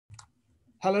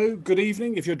Hello, good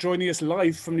evening. If you're joining us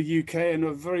live from the UK, and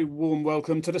a very warm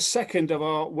welcome to the second of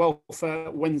our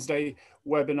Welfare Wednesday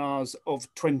webinars of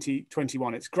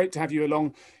 2021. It's great to have you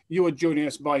along. You are joining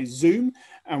us by Zoom,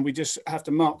 and we just have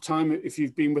to mark time if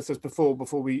you've been with us before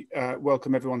we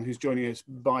welcome everyone who's joining us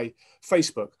by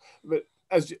Facebook. But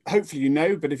as hopefully you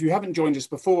know, but if you haven't joined us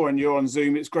before and you're on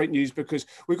Zoom, it's great news because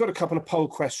we've got a couple of poll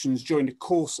questions during the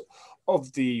course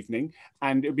of the evening,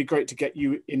 and it would be great to get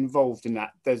you involved in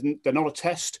that. They're not a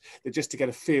test, they're just to get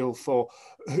a feel for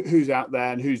who's out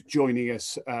there and who's joining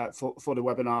us for the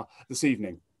webinar this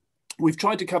evening. We've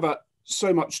tried to cover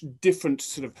so much different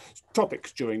sort of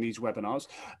topics during these webinars,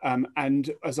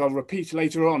 and as I'll repeat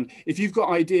later on, if you've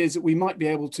got ideas that we might be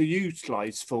able to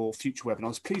utilise for future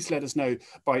webinars, please let us know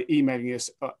by emailing us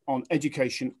on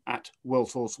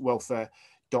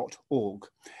education@worldhorsewelfare.org.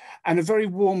 And a very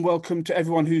warm welcome to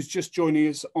everyone who's just joining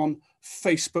us on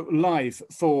Facebook Live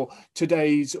for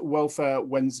today's Welfare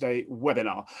Wednesday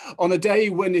webinar. On a day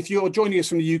when, if you're joining us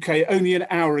from the UK, only an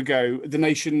hour ago, the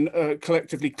nation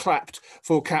collectively clapped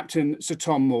for Captain Sir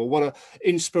Tom Moore. What an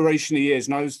inspiration he is.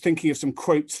 And I was thinking of some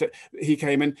quotes that he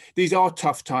came in. These are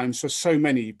tough times for so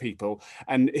many people.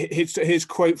 And his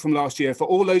quote from last year: "For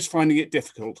all those finding it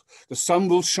difficult, the sun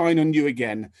will shine on you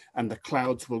again and the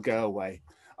clouds will go away."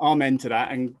 Amen to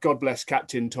that, and God bless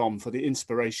Captain Tom for the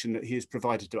inspiration that he has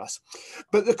provided to us.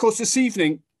 But of course, this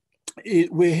evening,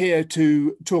 we're here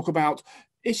to talk about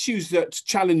issues that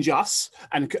challenge us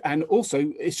and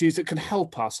also issues that can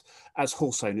help us as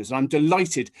horse owners. And I'm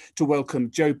delighted to welcome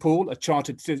Joe Paul, a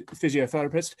chartered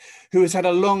physiotherapist who has had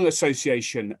a long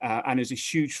association and is a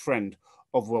huge friend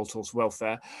of World Horse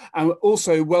Welfare. And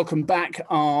also welcome back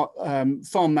our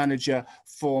farm manager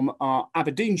from our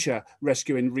Aberdeenshire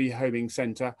Rescue and Rehoming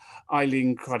Centre,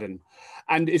 Eileen Gillen.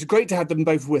 And it's great to have them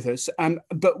both with us,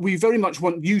 but we very much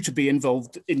want you to be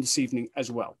involved in this evening as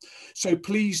well. So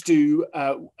please do,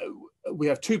 we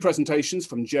have two presentations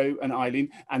from Joe and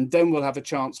Eileen, and then we'll have a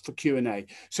chance for Q&A.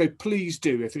 So please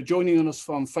do, if you're joining us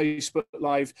from Facebook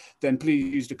Live, then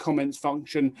please use the comments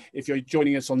function. If you're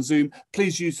joining us on Zoom,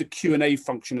 please use the Q&A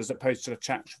function as opposed to the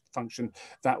chat function.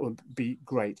 That would be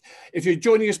great. If you're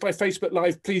joining us by Facebook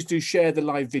Live, please do share the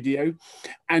live video.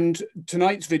 And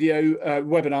tonight's video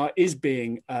webinar is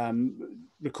being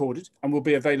recorded and will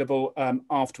be available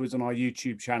afterwards on our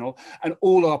YouTube channel, and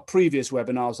all our previous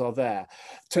webinars are there.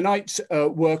 Tonight's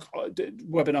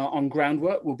webinar on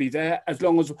groundwork will be there, as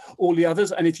long as all the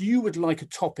others. And if you would like a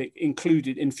topic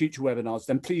included in future webinars,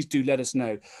 then please do let us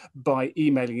know by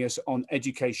emailing us on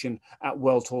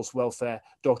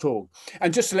education@worldhorsewelfare.org.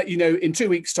 And just to let you know, in 2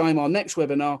 weeks' time, our next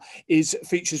webinar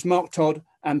features Mark Todd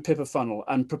and Pippa Funnell,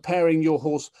 and preparing your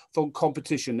horse for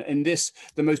competition in this,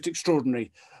 the most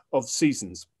extraordinary of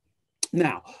seasons.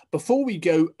 Now, before we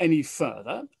go any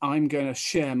further, I'm going to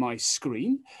share my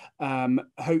screen.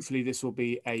 Hopefully this will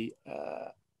be a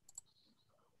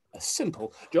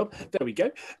simple job. There we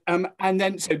go. And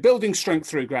then, so building strength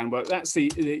through groundwork, that's the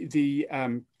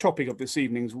topic of this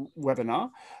evening's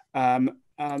webinar.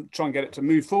 Try and get it to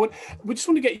move forward. We just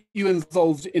want to get you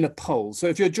involved in a poll. So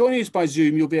if you're joining us by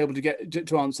Zoom, you'll be able to get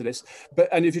to answer this.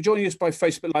 And if you're joining us by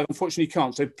Facebook Live, unfortunately you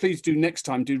can't. So please do next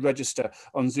time, do register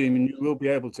on Zoom and you will be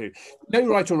able to. No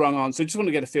right or wrong answer. Just want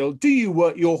to get a feel. Do you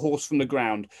work your horse from the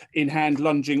ground in hand,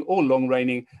 lunging or long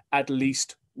reining at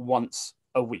least once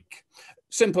a week?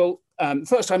 Simple.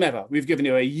 First time ever, we've given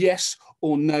you a yes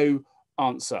or no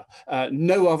answer.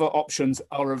 No other options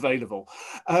are available.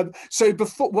 So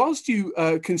whilst you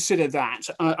consider that,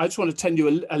 I just want to tell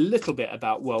you a little bit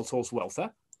about World Horse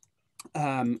Welfare.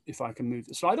 If I can move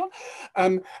the slide on.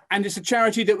 And it's a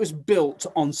charity that was built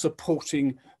on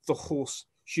supporting the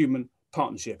horse-human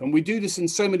partnership, and we do this in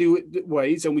so many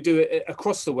ways, and we do it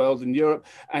across the world, in Europe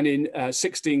and in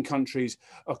 16 countries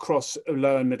across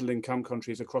low and middle income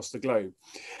countries across the globe.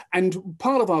 And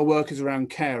part of our work is around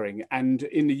caring, and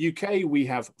in the UK we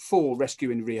have 4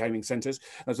 rescue and rehoming centres.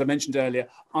 As I mentioned earlier,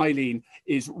 Eileen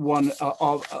is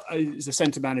is the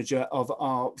centre manager of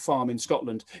our farm in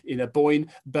Scotland, in a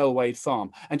Belwade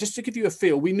farm. And just to give you a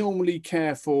feel, we normally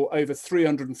care for over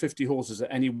 350 horses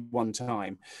at any one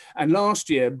time, and last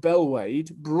year Belwade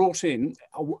brought in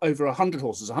over 100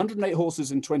 horses, 108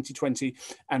 horses in 2020,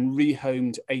 and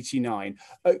rehomed 89.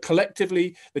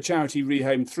 Collectively, the charity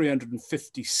rehomed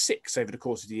 356 over the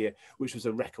course of the year, which was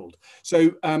a record.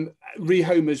 So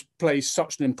rehomers play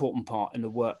such an important part in the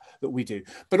work that we do.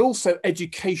 But also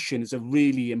education is a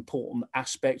really important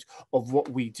aspect of what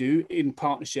we do in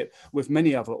partnership with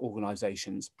many other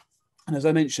organisations. And as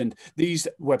I mentioned, these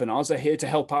webinars are here to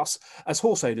help us as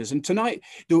horse owners. And tonight,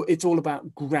 it's all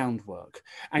about groundwork.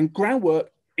 And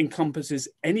groundwork encompasses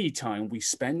any time we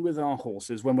spend with our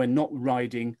horses when we're not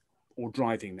riding or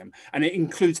driving them. And it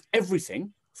includes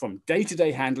everything from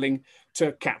day-to-day handling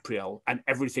to capriole and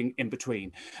everything in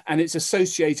between. And it's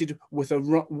associated with a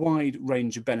wide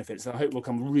range of benefits that I hope will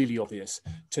come really obvious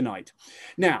tonight.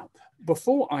 Now,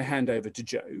 before I hand over to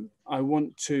Joe, I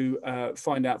want to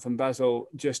find out from Basil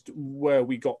just where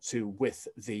we got to with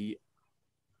the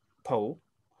poll.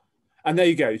 And there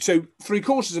you go. So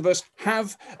 3/4 of us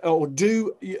have or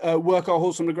do work our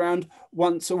horse on the ground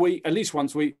once a week, at least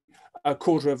once a week.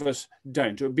 1/4 of us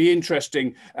don't. It would be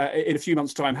interesting in a few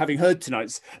months' time, having heard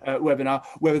tonight's webinar,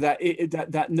 whether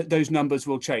those numbers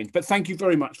will change. But thank you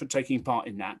very much for taking part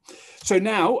in that. So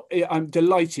now I'm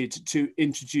delighted to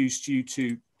introduce you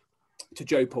to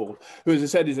Joe Paul, who, as I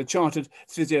said, is a chartered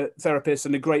physiotherapist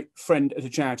and a great friend at a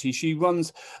charity. She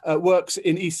runs, works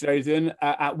in East Lothian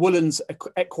at Woollan's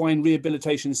Equine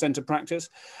Rehabilitation Centre practice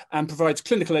and provides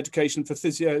clinical education for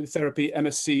physiotherapy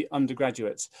MSc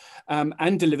undergraduates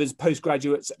and delivers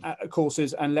postgraduates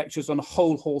courses and lectures on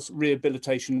whole horse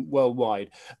rehabilitation worldwide.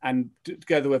 And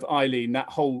together with Eileen, that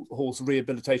whole horse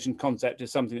rehabilitation concept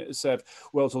is something that has served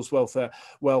world horse welfare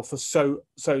well for so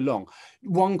long.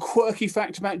 One quirky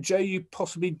fact about Joe you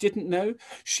possibly didn't know: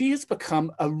 she has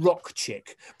become a rock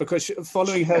chick because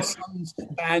following her son's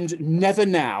band Never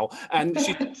Now, and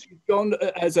she's gone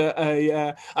as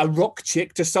a rock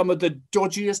chick to some of the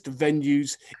dodgiest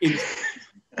venues in.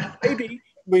 Maybe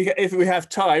if we have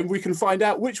time, we can find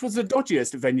out which was the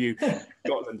dodgiest venue in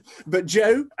Scotland. But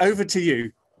Joe, over to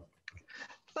you.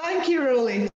 Thank you,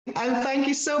 Rolly, and thank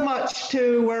you so much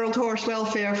to World Horse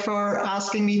Welfare for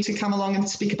asking me to come along and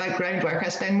speak about groundwork. I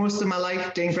spend most of my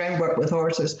life doing groundwork with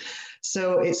horses,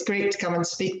 so it's great to come and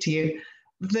speak to you.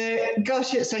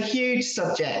 Gosh, it's a huge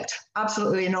subject,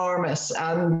 absolutely enormous,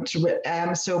 and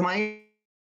so my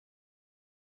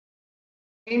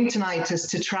aim tonight is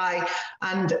to try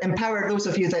and empower those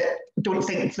of you that don't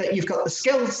think that you've got the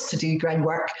skills to do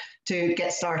groundwork to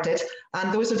get started,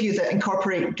 and those of you that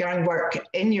incorporate groundwork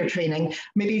in your training,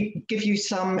 maybe give you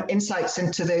some insights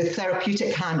into the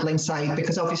therapeutic handling side,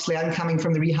 because obviously I'm coming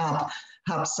from the rehab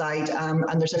side,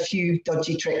 and there's a few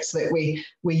dodgy tricks that we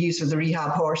use with the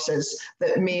rehab horses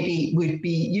that maybe would be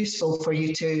useful for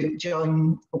you to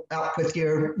join up with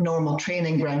your normal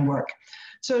training groundwork.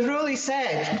 So as Rolly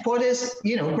said, what is,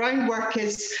 groundwork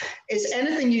is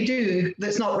anything you do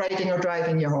that's not riding or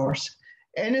driving your horse.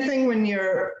 Anything when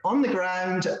you're on the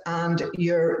ground and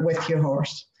you're with your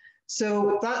horse.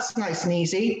 So that's nice and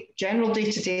easy. General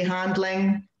day-to-day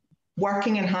handling,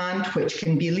 working in hand, which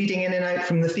can be leading in and out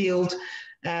from the field,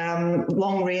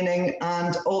 long reining,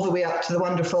 and all the way up to the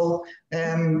wonderful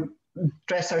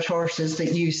dressage horses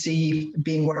that you see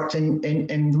being worked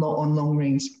on long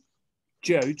reins.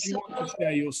 Joe, do you want to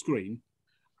share your screen?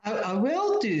 I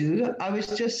will do. I was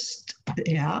just,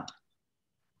 yeah.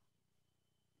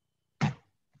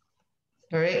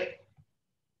 All right.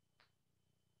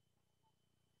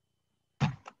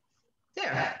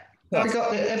 There. Have we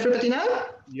got everybody now?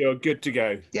 You're good to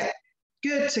go. Yeah,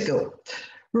 good to go.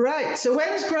 Right, so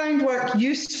when's groundwork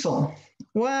useful?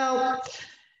 Well,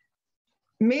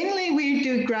 mainly we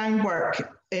do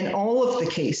groundwork in all of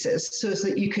the cases so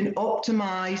that you can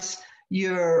optimize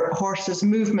your horse's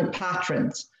movement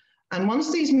patterns. And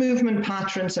once these movement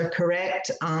patterns are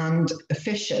correct and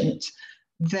efficient,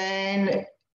 then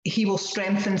he will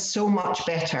strengthen so much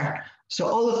better. So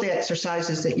all of the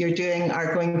exercises that you're doing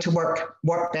are going to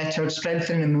work better,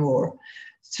 strengthen him more.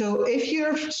 So if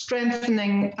you're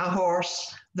strengthening a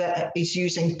horse that is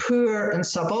using poor and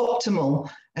suboptimal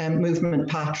movement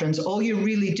patterns, all you're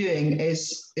really doing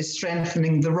is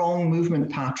strengthening the wrong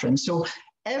movement pattern. So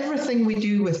everything we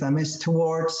do with them is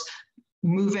towards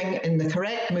moving in the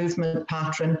correct movement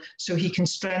pattern so he can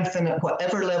strengthen at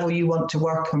whatever level you want to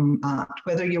work him at,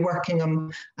 whether you're working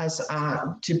him as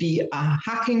to be a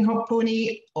hacking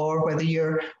pony, or whether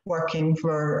you're working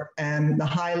for the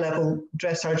high level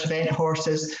dressage event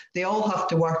horses. They all have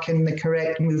to work in the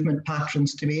correct movement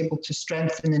patterns to be able to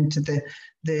strengthen into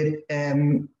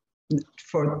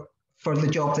for the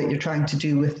job that you're trying to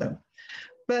do with them.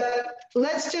 But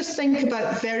let's just think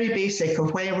about very basic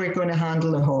of where we're going to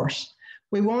handle a horse.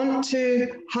 We want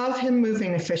to have him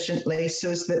moving efficiently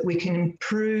so that we can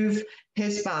improve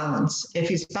his balance. If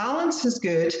his balance is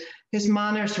good, his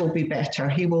manners will be better.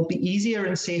 He will be easier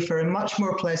and safer and much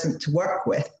more pleasant to work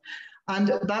with.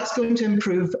 And that's going to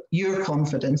improve your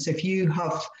confidence if you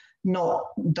have not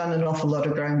done an awful lot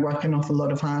of groundwork, an awful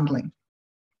lot of handling.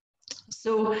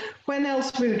 So when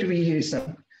else would we use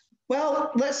them?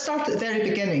 Well, let's start at the very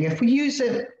beginning. If we use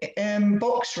a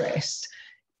box rest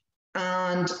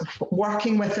and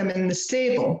working with them in the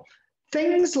stable,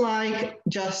 things like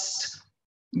just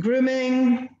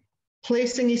grooming,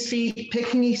 placing his feet,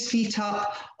 picking his feet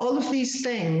up, all of these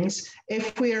things,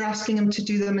 if we are asking him to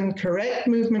do them in correct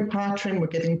movement pattern, we're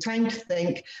giving time to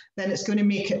think, then it's going to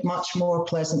make it much more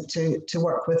pleasant to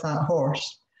work with that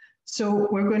horse. So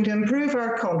we're going to improve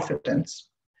our confidence.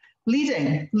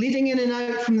 Leading in and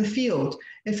out from the field.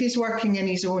 If he's working in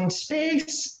his own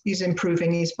space, he's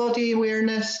improving his body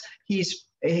awareness, he's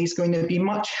going to be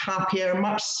much happier,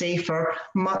 much safer,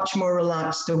 much more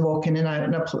relaxed to walk in and out,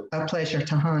 and a pleasure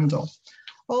to handle.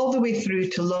 All the way through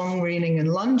to long reining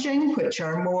and lunging, which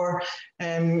are more,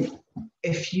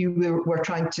 if you were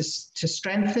trying to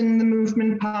strengthen the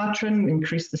movement pattern,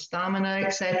 increase the stamina,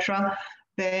 etc.,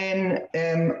 then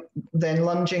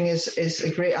lunging is a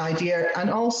great idea. And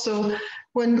also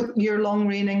when you're long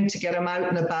reining, to get them out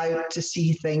and about to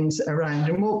see things around.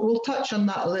 And we'll touch on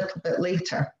that a little bit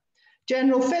later.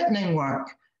 General fitting work.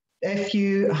 If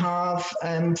you have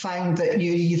found that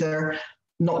you either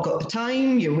not got the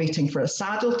time, you're waiting for a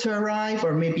saddle to arrive,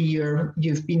 or maybe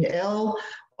you've been ill,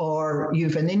 or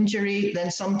you've an injury, then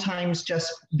sometimes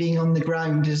just being on the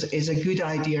ground is a good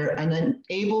idea, and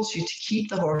enables you to keep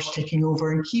the horse taking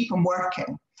over and keep them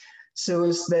working, so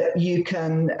as that you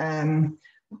can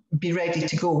be ready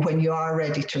to go when you are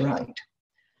ready to ride.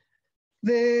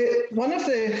 One of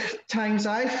the times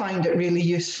I find it really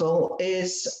useful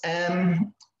is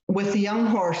with the young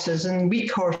horses and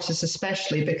weak horses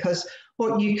especially, because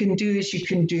what you can do is you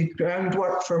can do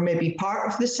groundwork for maybe part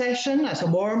of the session as a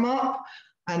warm-up,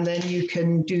 and then you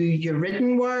can do your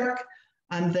ridden work,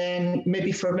 and then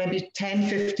maybe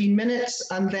 10-15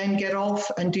 minutes, and then get off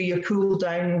and do your cool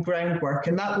down groundwork,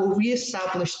 and that will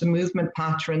re-establish the movement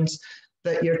patterns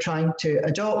that you're trying to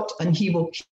adopt, and he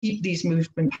will keep these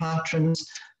movement patterns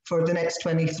for the next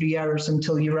 23 hours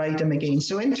until you ride him again.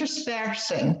 So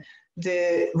interspersing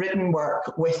the ridden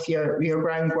work with your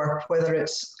groundwork, whether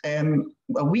it's a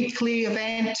weekly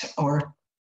event or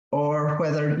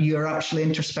whether you're actually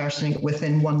interspersing it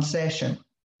within one session.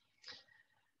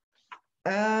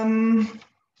 Yeah.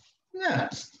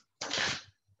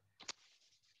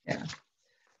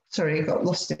 Sorry, I got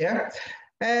lost there.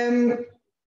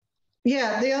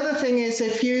 Yeah, the other thing is,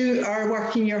 if you are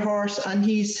working your horse and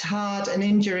he's had an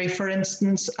injury, for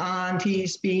instance, and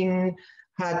he's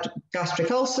had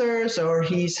gastric ulcers, or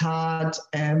he's had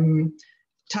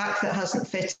tack that hasn't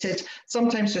fitted,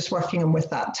 sometimes just working him with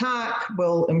that tack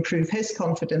will improve his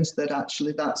confidence that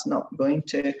actually that's not going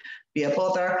to be a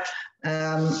bother.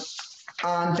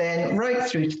 And then right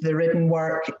through to the ridden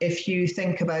work, if you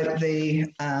think about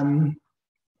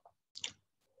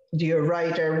your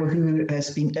rider who has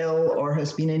been ill or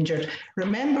has been injured,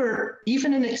 remember,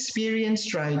 even an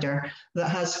experienced rider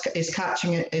that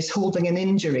is holding an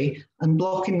injury and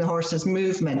blocking the horse's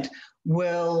movement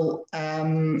will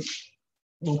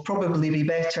probably be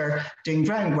better doing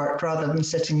groundwork rather than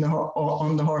sitting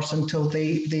on the horse until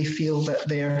they feel that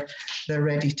they're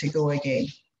ready to go again.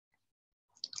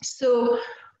 So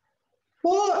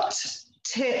what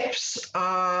tips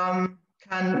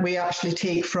can we actually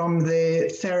take from the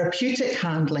therapeutic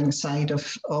handling side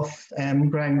of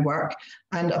groundwork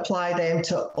and apply them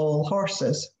to all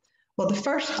horses? Well, the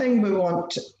first thing we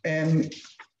want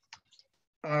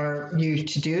you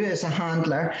to do as a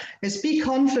handler is be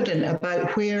confident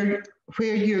about where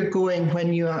you're going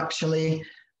when you actually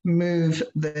move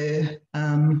the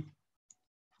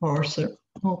horse.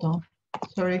 Hold on,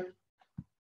 sorry.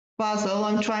 Basil,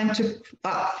 I'm trying to,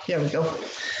 here we go.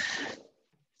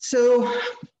 So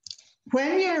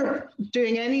when you're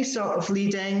doing any sort of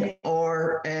leading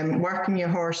or working your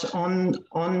horse on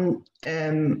long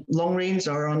reins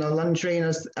or on a lunge rein,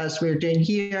 as we're doing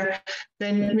here,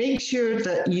 then make sure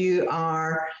that you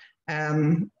are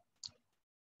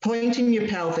pointing your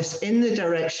pelvis in the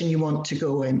direction you want to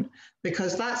go in,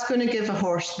 because that's going to give a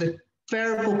horse the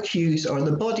verbal cues or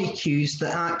the body cues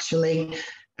that actually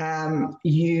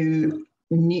you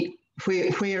need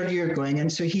where you're going,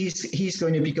 and so he's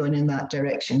going to be going in that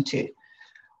direction too.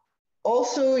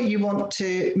 Also, you want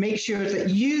to make sure that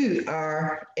you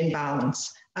are in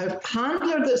balance. A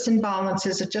handler that's in balance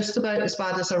is just about as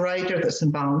bad as a rider that's in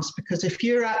balance, because if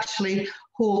you're actually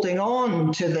holding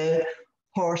on to the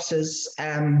horse's,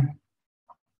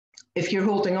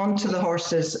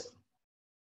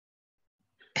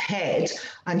 head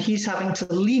and he's having to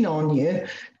lean on you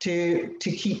to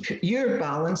keep your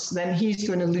balance, then he's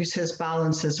going to lose his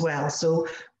balance as well. So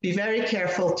be very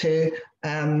careful to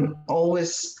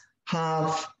always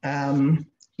have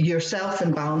yourself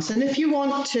in balance. And if you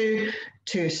want to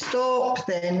stop,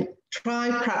 then try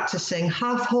practicing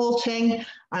half halting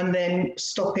and then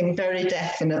stopping very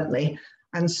definitely.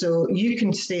 And so you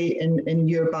can stay in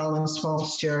your balance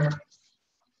whilst you're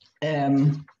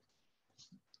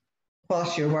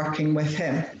working with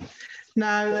him.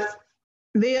 Now,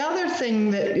 the other thing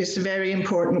that is very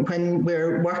important when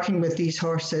we're working with these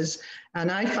horses, and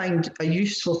I find a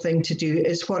useful thing to do,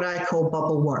 is what I call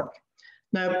bubble work.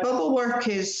 Now, bubble work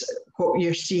is what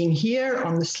you're seeing here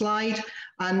on the slide.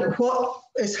 And what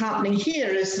is happening here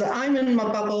is that I'm in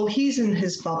my bubble, he's in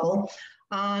his bubble.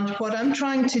 And what I'm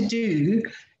trying to do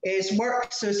is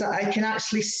work so that I can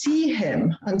actually see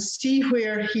him and see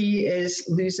where he is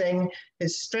losing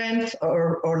his strength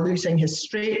or losing his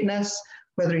straightness,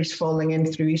 whether he's falling in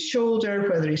through his shoulder,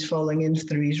 whether he's falling in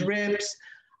through his ribs.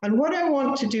 And what I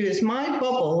want to do is my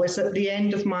bubble is at the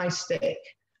end of my stick.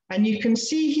 And you can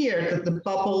see here that the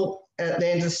bubble at the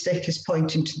end of the stick is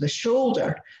pointing to the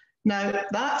shoulder. Now,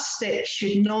 that stick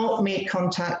should not make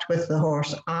contact with the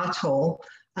horse at all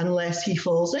unless he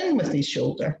falls in with his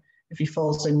shoulder. If he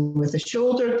falls in with the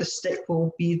shoulder, the stick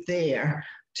will be there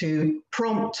to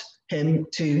prompt him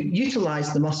to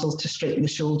utilize the muscles to straighten the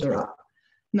shoulder up.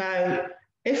 Now,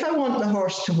 if I want the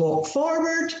horse to walk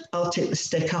forward, I'll take the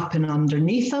stick up and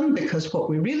underneath him, because what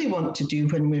we really want to do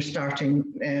when we're starting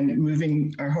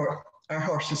moving our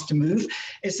horses to move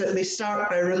is that they start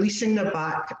by releasing their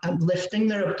back and lifting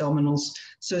their abdominals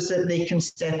so that they can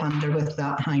step under with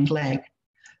that hind leg.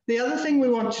 The other thing we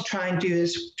want to try and do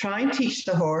is try and teach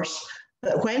the horse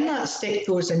that when that stick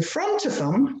goes in front of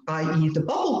him, i.e. the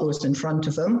bubble goes in front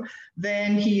of him,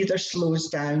 then he either slows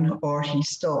down or he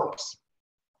stops.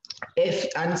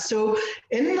 And so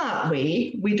in that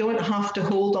way, we don't have to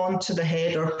hold on to the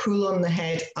head or pull on the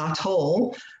head at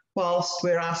all whilst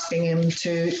we're asking him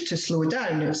to slow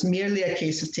down. It's merely a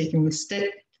case of taking the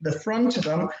stick to the front of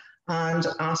him and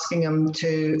asking him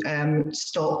to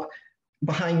stop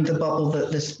behind the bubble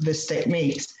that the stick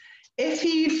makes. If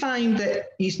you find that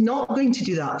he's not going to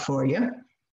do that for you,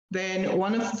 then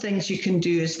one of the things you can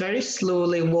do is very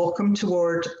slowly walk him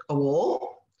toward a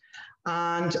wall,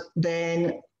 and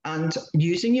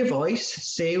using your voice,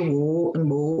 say whoa and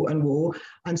whoa and whoa,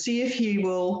 and see if he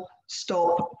will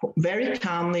stop very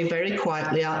calmly, very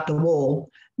quietly at the wall.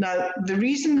 Now, the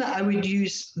reason that I would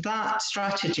use that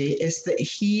strategy is that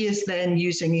he is then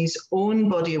using his own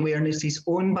body awareness, his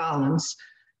own balance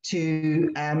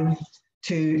to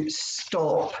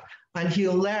stop. And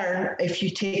he'll learn, if you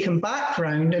take him back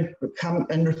round and come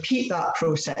and repeat that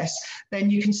process, then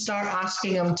you can start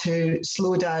asking him to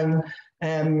slow down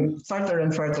further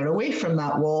and further away from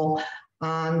that wall,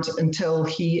 and until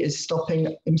he is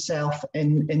stopping himself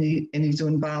in his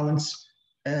own balance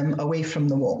away from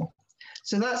the wall.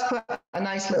 So that's quite a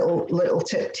nice little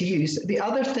tip to use. The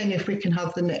other thing, if we can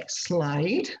have the next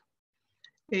slide,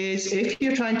 is if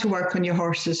you're trying to work on your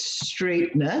horse's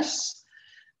straightness,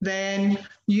 then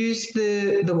use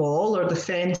the wall or the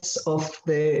fence of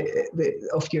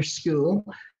your school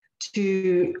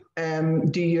to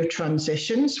do your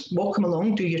transitions. Walk them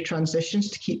along, do your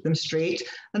transitions to keep them straight.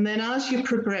 And then as you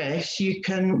progress, you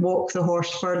can walk the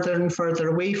horse further and further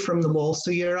away from the wall.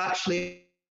 So you're actually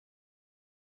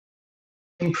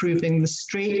improving the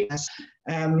straightness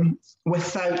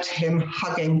without him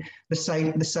hugging the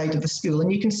side of the school.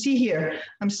 And you can see here,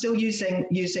 I'm still using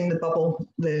the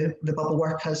bubble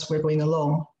work as we're going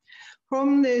along.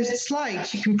 From the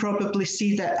slides, you can probably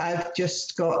see that I've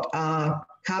just got a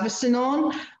cavesson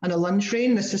on and a lunge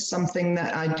rein. This is something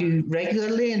that I do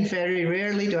regularly, and very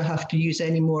rarely do I have to use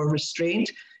any more restraint.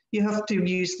 You have to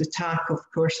use the tack, of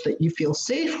course, that you feel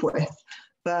safe with,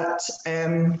 but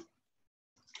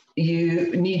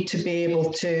you need to be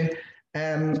able to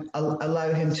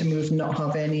allow him to move, not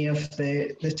have any of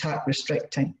the tack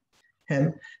restricting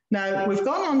him. Now, we've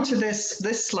gone on to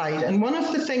this slide, and one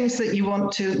of the things that you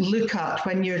want to look at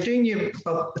when you're doing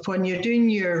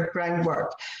your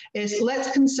groundwork is,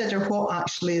 let's consider what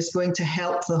actually is going to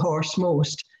help the horse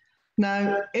most.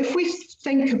 Now, if we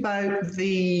think about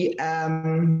the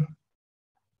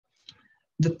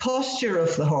posture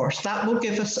of the horse, that will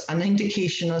give us an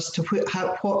indication as to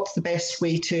what's the best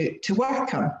way to work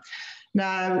him.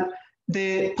 Now,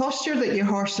 the posture that your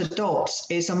horse adopts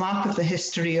is a mark of the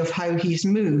history of how he's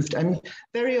moved, and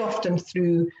very often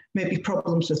through maybe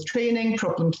problems with training,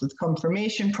 problems with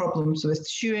conformation, problems with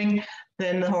shoeing,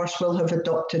 then the horse will have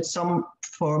adopted some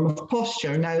form of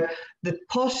posture. Now, the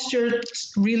posture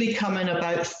really come in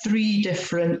about 3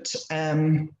 different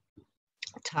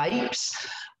types,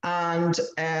 and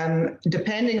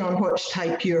depending on which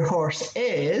type your horse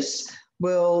is,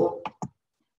 will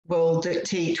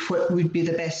dictate what would be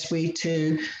the best way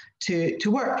to to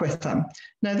work with them.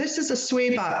 Now, this is a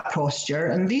sway back posture,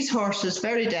 and these horses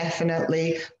very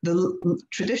definitely, the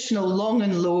traditional long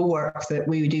and low work that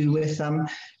we do with them,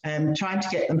 trying to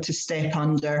get them to step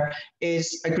under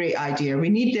is a great idea. We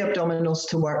need the abdominals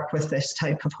to work with this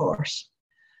type of horse.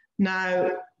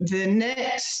 Now, the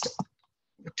next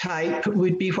type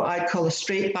would be what I call a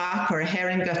straight back or a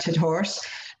herring-gutted horse.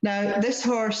 Now, this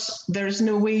horse, there's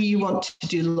no way you want to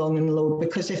do long and low,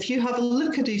 because if you have a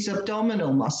look at his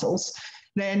abdominal muscles,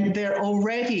 then they're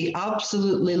already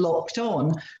absolutely locked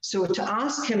on. So to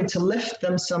ask him to lift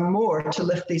them some more, to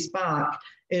lift these back,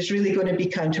 is really going to be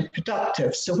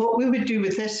counterproductive. So what we would do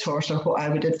with this horse, or what I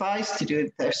would advise to do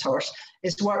with this horse,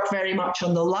 is work very much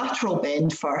on the lateral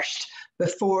bend first,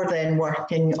 before then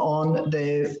working on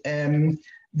the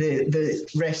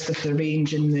rest of the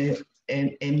range in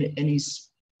his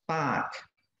back.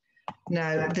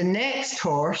 Now, the next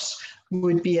horse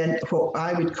would be what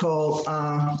I would call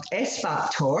a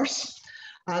S-backed horse.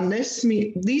 And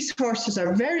these horses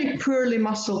are very poorly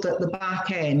muscled at the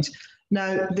back end.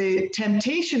 Now, the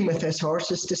temptation with this horse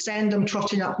is to send him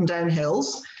trotting up and down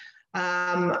hills.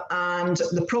 And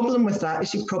the problem with that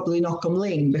is you probably knock him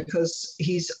lame, because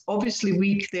he's obviously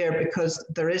weak there because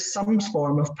there is some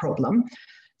form of problem.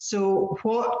 So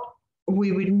what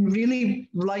we would really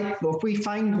like, what we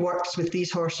find works with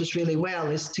these horses really well,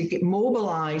 is to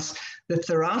mobilize the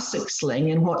thoracic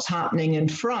sling and what's happening in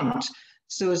front,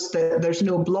 so as that there's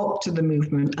no block to the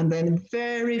movement, and then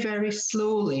very, very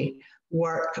slowly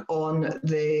work on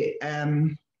the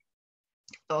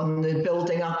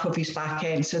building up of his back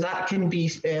end. So that can be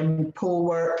pole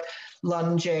work,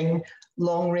 lunging,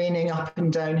 long reining up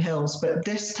and down hills. But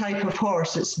this type of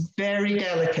horse, it's very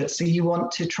delicate. So you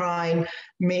want to try and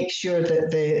make sure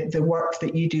that the work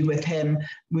that you do with him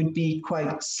would be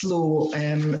quite slow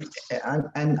and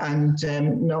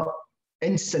not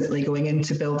instantly going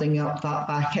into building up that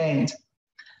back end.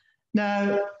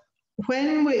 Now,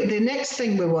 the next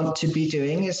thing we want to be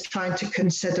doing is trying to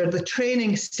consider the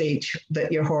training stage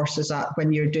that your horse is at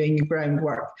when you're doing your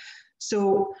groundwork.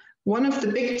 So one of the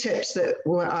big tips that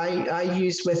I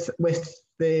use with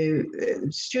the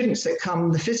students that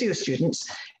come, the physio students,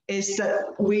 is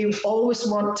that we always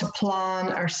want to plan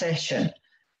our session.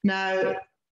 Now,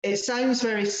 it sounds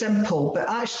very simple, but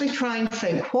actually try and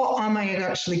think, what am I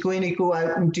actually going to go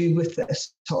out and do with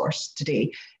this horse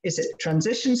today? Is it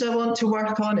transitions I want to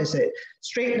work on? Is it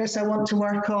straightness I want to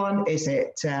work on? Is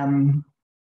it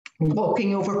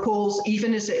walking over poles?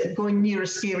 Even is it going near a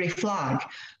scary flag?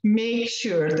 Make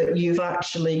sure that you've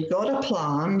actually got a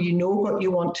plan, you know what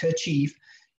you want to achieve.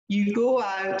 You go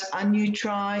out and you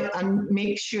try and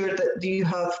make sure that you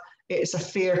have, it's a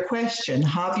fair question.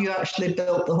 Have you actually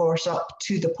built the horse up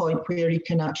to the point where you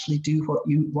can actually do what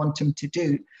you want him to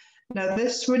do? Now,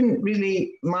 this wouldn't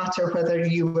really matter whether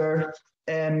you were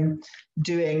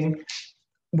doing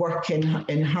work in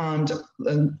hand,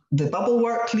 the bubble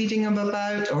work, leading him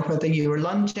about, or whether you were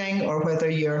lunging, or whether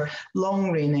you're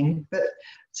long reining. But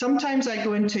sometimes I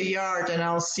go into a yard and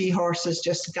I'll see horses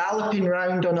just galloping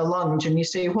around on a lunge, and you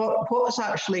say, what's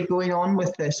actually going on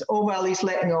with this? Oh, well, he's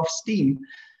letting off steam.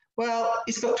 Well,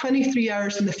 he's got 23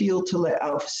 hours in the field to let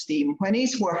off steam. When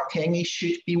he's working, he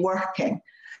should be working.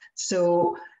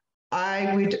 So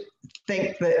I would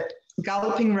think that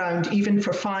galloping around, even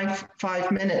for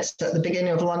five minutes at the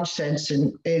beginning of lunge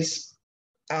session, is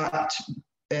at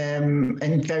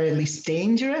and very least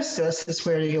dangerous. This is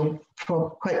where you'll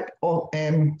quite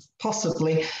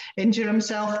possibly injure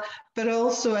himself. But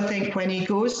also, I think when he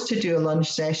goes to do a lunge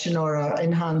session or an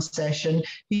in-hand session,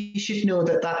 he should know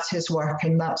that that's his work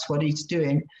and that's what he's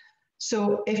doing.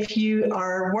 So if you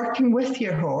are working with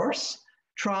your horse,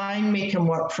 try and make him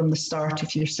work from the start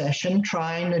of your session.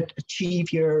 Try and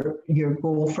achieve your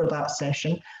goal for that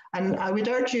session. And I would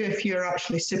urge you, if you're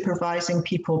actually supervising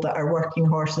people that are working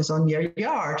horses on your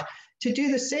yard, to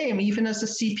do the same, even as a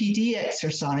CPD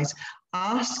exercise.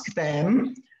 Ask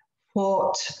them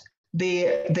what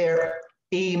their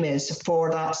aim is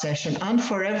for that session and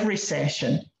for every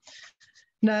session.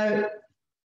 Now,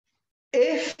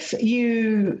 if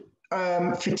you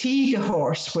fatigue a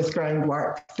horse with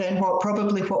groundwork, then what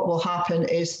will happen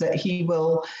is that he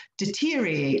will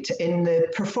deteriorate in the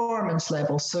performance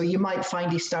level. So you might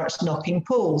find he starts knocking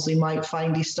poles. You might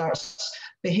find he starts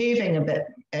behaving a bit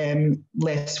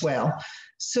less well.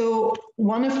 So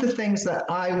one of the things that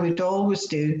I would always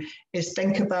do is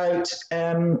think about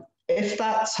if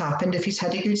that's happened, if he's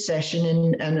had a good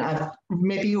session and I've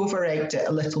maybe over-egged it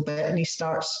a little bit and he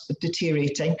starts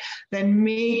deteriorating, then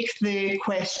make the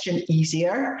question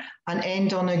easier and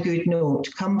end on a good note.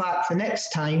 Come back the next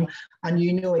time and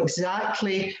you know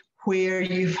exactly where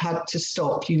you've had to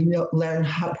stop. You learn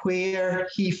where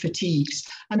he fatigues,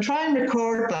 and try and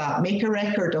record that. Make a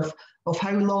record of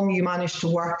how long you managed to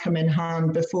work him in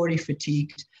hand before he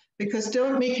fatigued. Because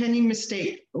don't make any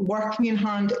mistake, working in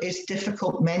hand is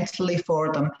difficult mentally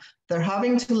for them. They're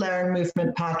having to learn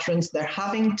movement patterns. They're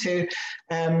having to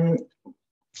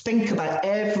think about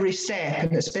every step.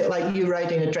 And it's a bit like you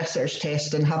riding a dresser's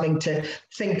test and having to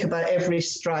think about every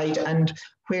stride and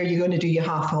where you're going to do your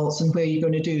half halts and where you're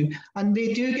going to do. And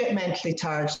they do get mentally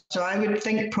tired. So I would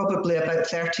think probably about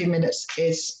 30 minutes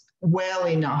is well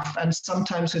enough. And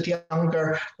sometimes with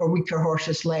younger or weaker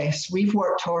horses, less. We've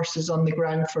worked horses on the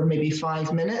ground for maybe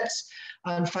 5 minutes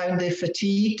and found they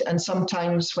fatigued. And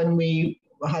sometimes when we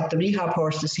had the rehab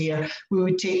horses here, we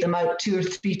would take them out 2 or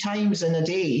 3 times in a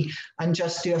day and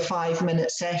just do a 5-minute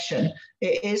session.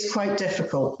 It is quite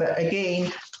difficult, but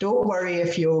again, don't worry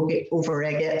if you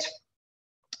over-egg it.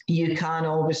 You can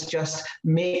always just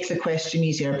make the question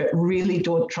easier, but really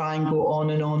don't try and go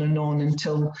on and on and on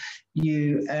until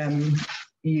you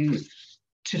to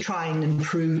try and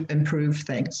improve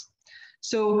things.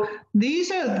 So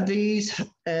these are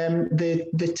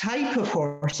the type of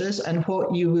horses and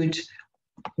what you would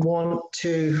want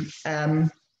to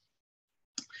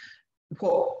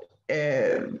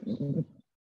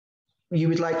you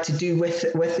would like to do with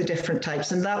the different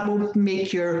types, and that will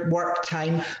make your work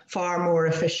time far more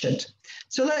efficient.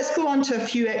 So let's go on to a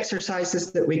few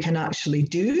exercises that we can actually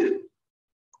do.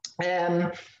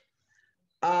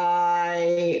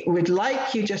 I would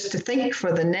like you just to think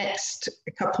for the next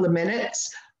couple of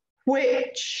minutes,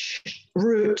 which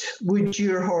route would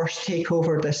your horse take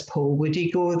over this pole? Would he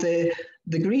go the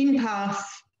green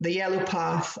path, the yellow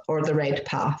path, or the red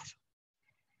path?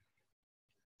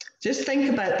 Just think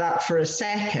about that for a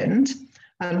second.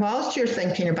 And whilst you're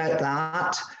thinking about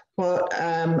that, what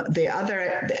the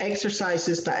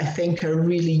exercises that I think are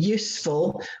really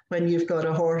useful when you've got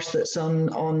a horse that's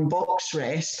on box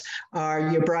rest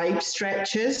are your bribe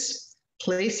stretches,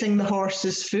 placing the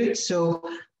horse's foot. So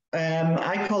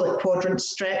I call it quadrant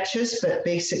stretches, but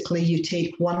basically you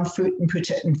take one foot and put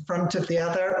it in front of the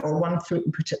other, or one foot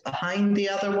and put it behind the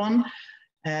other one.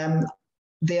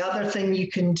 The other thing you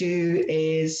can do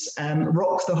is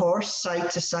rock the horse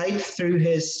side to side through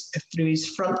his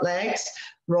front legs,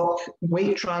 rock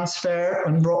weight transfer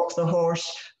and rock the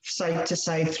horse side to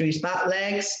side through his back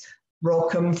legs,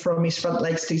 rock him from his front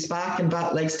legs to his back and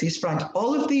back legs to his front.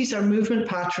 All of these are movement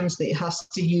patterns that he has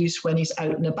to use when he's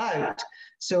out and about.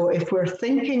 So if we're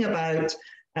thinking about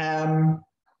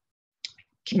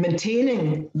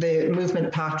maintaining the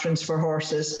movement patterns for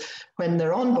horses when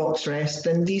they're on box rest,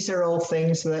 then these are all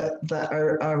things that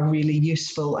are really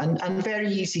useful and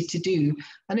very easy to do.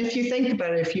 And if you think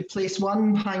about it, if you place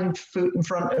one hind foot in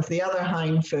front of the other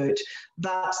hind foot,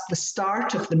 that's the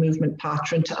start of the movement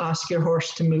pattern to ask your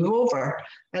horse to move over.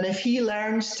 And if he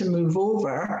learns to move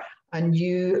over and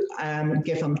you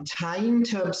give him time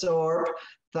to absorb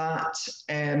that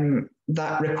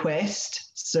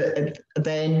request, so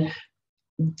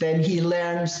then he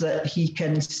learns that he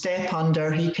can step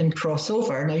under, he can cross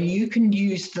over. Now you can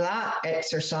use that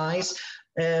exercise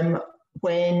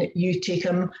when you take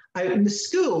him out in the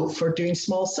school for doing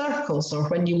small circles, or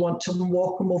when you want to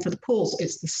walk him over the poles.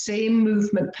 It's the same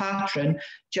movement pattern,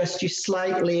 just you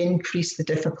slightly increase the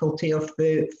difficulty of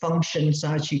the functions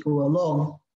as you go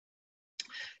along.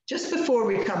 Just before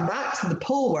we come back to the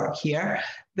pole work here,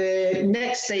 the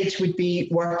next stage would be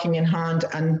working in hand,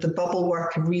 and the bubble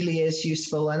work really is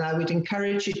useful, and I would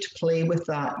encourage you to play with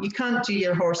that. You can't do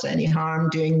your horse any harm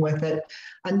doing with it,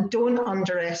 and don't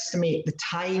underestimate the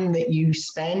time that you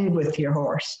spend with your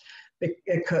horse.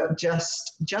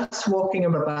 Just walking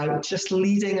him about, just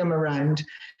leading him around,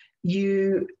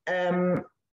 you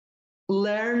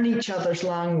learn each other's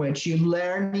language, you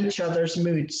learn each other's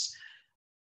moods.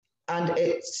 And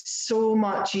it's so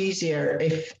much easier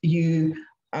if you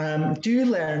do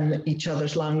learn each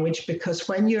other's language, because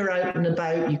when you're out and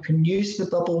about, you can use the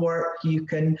bubble work, you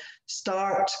can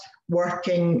start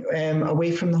working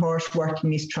away from the horse,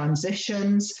 working his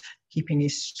transitions, keeping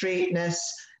his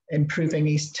straightness, improving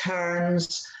his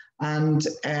turns, and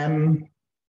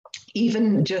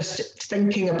even just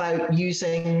thinking about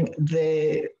using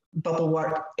the bubble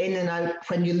work in and out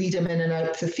when you lead them in and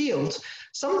out the field.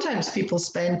 Sometimes people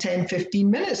spend 10,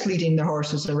 15 minutes leading their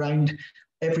horses around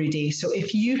every day. So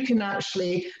if you can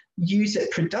actually use it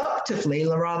productively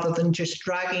rather than just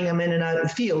dragging them in and out the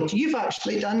field, you've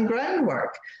actually done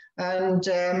groundwork. And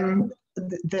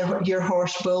your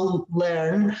horse will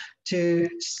learn to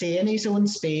stay in his own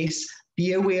space,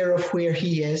 be aware of where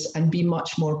he is, and be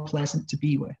much more pleasant to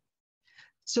be with.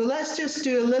 So let's just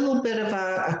do a little bit of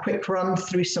a quick run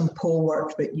through some pole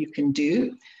work that you can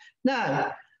do.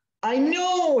 Now, I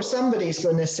know somebody's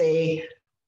going to say,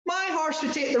 my horse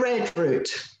would take the red route.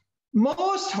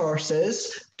 Most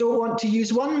horses don't want to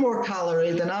use one more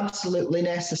calorie than absolutely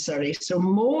necessary. So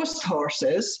most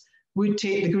horses would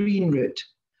take the green route.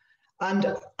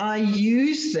 And I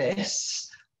use this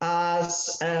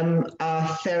as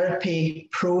a therapy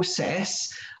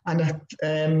process, and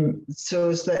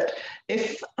so that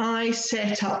if I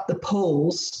set up the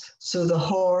poles so the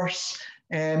horse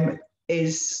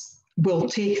will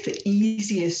take the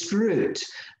easiest route,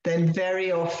 then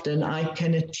very often I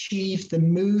can achieve the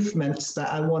movements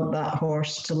that I want that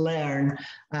horse to learn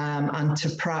and to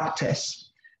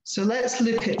practice. So let's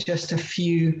look at just a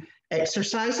few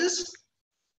exercises.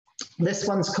 This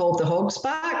one's called the hog's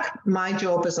back. My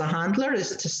job as a handler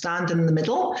is to stand in the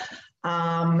middle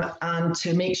and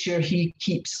to make sure he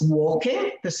keeps walking.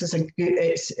 This is a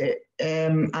good,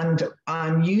 and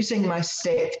I'm using my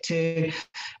stick to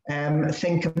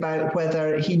think about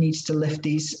whether he needs to lift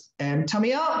his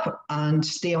tummy up and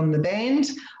stay on the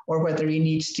bend, or whether he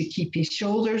needs to keep his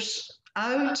shoulders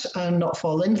out and not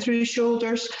fall in through his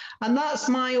shoulders. And that's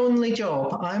my only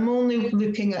job. I'm only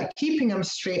looking at keeping him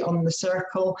straight on the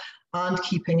circle and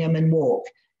keeping him in walk.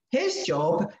 His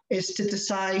job is to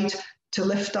decide to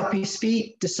lift up his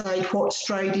feet, decide what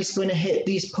stride he's going to hit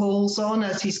these poles on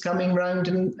as he's coming round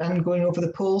and going over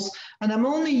the poles. And I'm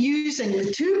only using the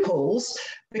 2 poles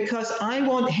because I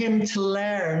want him to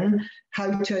learn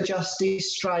how to adjust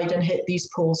his stride and hit these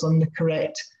poles on the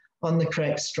correct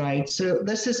stride. So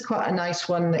this is quite a nice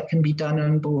one that can be done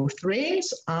on both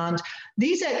reins. And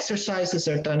these exercises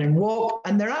are done in walk,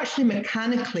 and they're actually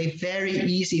mechanically very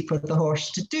easy for the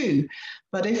horse to do.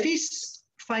 But if he's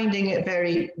finding it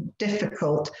very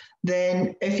difficult,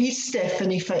 then if he's stiff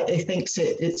and he thinks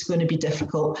it's going to be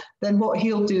difficult, then what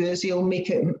he'll do is he'll make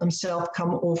it himself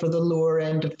come over the lower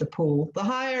end of the pole. The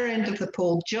higher end of the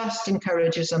pole just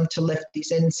encourages him to lift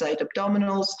his inside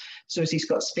abdominals, so as he's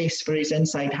got space for his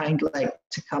inside hind leg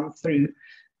to come through.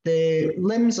 The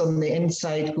limbs on the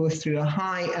inside go through a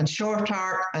high and short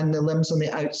arc, and the limbs on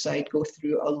the outside go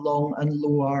through a long and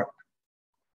low arc.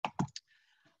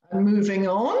 Moving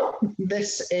on,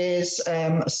 this is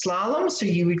a slalom, so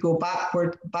you would go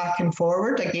back and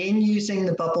forward, again using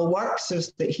the bubble work so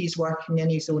that he's working in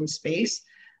his own space.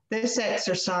 This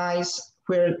exercise,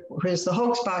 whereas the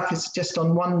hog's back is just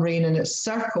on one rein and it's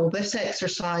circle, this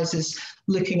exercise is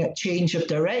looking at change of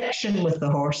direction with the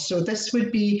horse. So this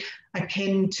would be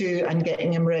akin to and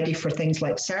getting him ready for things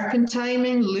like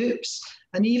serpentining, loops,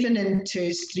 and even into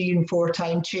his 3 and 4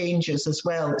 time changes as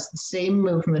well. It's the same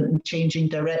movement and changing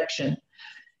direction.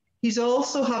 He's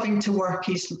also having to work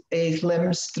his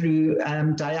limbs through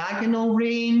diagonal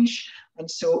range, and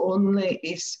so only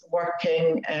he's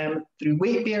working through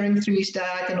weight bearing through his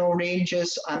diagonal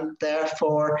ranges, and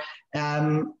therefore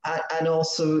and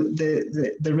also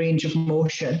the range of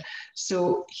motion.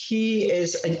 So he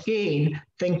is again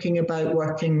thinking about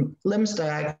working limbs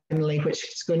diagonally, which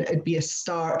is going to be a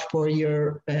start for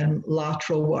your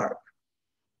lateral work.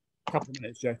 A couple of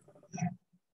minutes, Jo.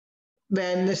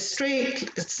 Then the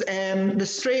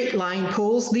straight line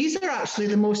poles, these are actually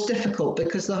the most difficult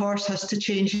because the horse has to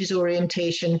change his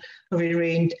orientation of his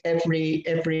rein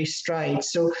every stride.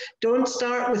 So don't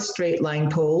start with straight line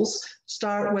poles.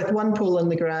 Start with 1 pole on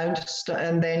the ground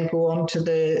and then go on to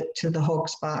the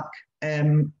hog's back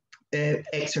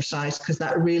exercise, because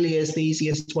that really is the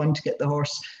easiest one to get the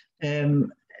horse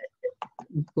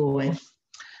going.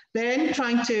 Then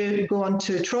trying to go on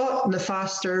to trot and the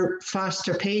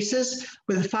faster paces.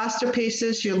 With the faster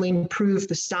paces, you'll improve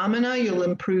the stamina, you'll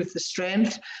improve the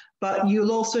strength, but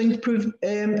you'll also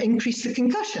increase the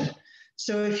concussion.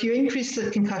 So if you increase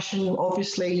the concussion,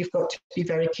 obviously you've got to be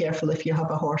very careful if you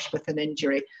have a horse with an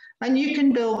injury. And you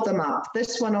can build them up.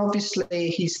 This one, obviously,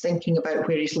 he's thinking about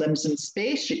where his limbs in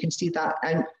space. You can see that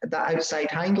outside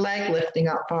hind leg lifting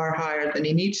up far higher than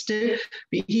he needs to.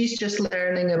 But he's just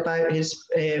learning about his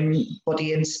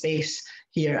body in space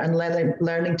here and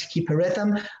learning to keep a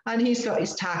rhythm. And he's got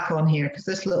his tack on here because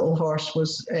this little horse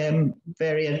was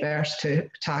very adverse to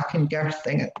tack and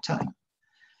girthing at the time.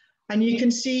 And you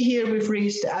can see here we've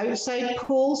raised the outside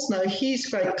poles. Now he's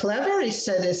quite clever. He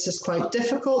said this is quite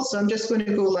difficult, so I'm just going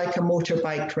to go like a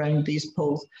motorbike around these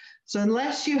poles. So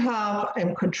unless you have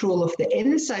control of the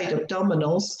inside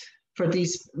abdominals for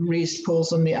these raised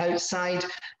poles on the outside,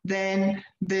 then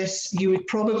you would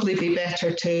probably be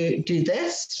better to do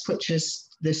this, which is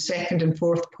the 2nd and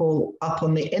 4th pole up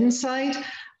on the inside,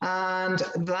 and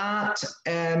that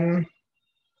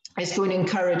is going to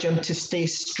encourage him to stay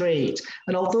straight.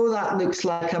 And although that looks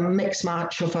like a mixed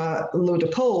match of a load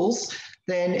of poles,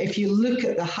 then if you look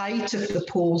at the height of the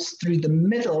poles through the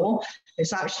middle,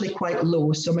 it's actually quite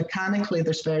low. So mechanically,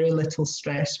 there's very little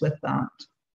stress with that.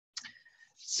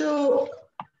 So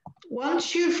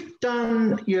once you've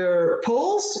done your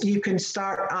poles, you can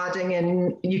start adding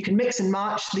in, you can mix and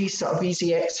match these sort of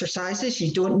easy exercises.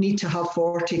 You don't need to have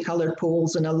 40 colored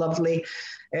poles in a lovely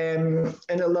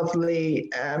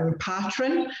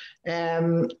pattern.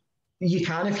 You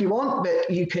can if you want, but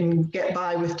you can get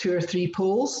by with 2 or 3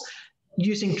 poles,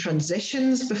 using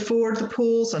transitions before the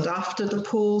poles and after the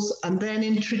poles, and then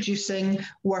introducing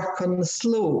work on the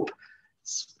slope.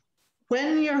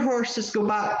 When your horses go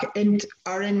back and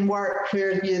are in work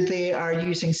where they are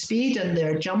using speed and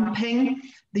they're jumping,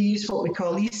 they use what we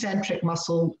call eccentric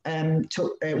muscle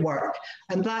work.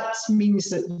 And that means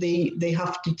that they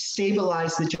have to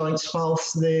stabilize the joints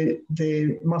whilst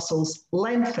the muscles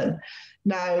lengthen.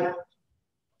 Now,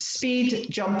 speed,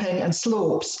 jumping, and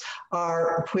slopes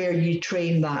are where you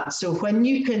train that. So when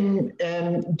you can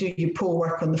do your pole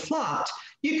work on the flat,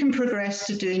 you can progress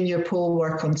to doing your pole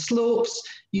work on slopes,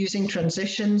 using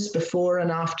transitions before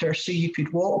and after. So you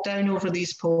could walk down over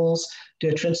these poles, do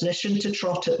a transition to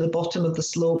trot at the bottom of the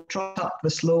slope, trot up the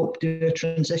slope, do a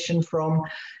transition from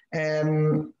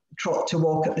trot to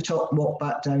walk at the top, walk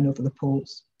back down over the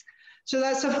poles. So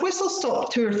that's a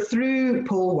whistle-stop tour through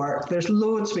pole work. There's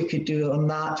loads we could do on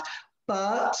that,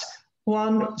 but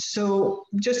so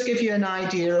just give you an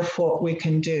idea of what we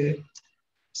can do.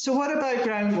 So what about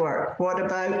groundwork? What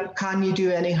about, can you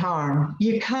do any harm?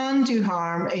 You can do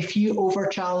harm if you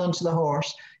over-challenge the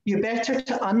horse. You're better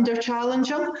to under-challenge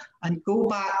him and go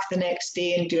back the next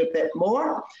day and do a bit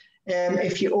more.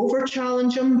 If you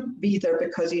over-challenge him, either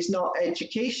because he's not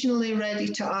educationally ready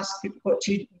to ask what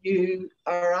you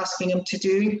are asking him to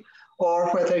do, or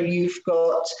whether you've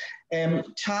got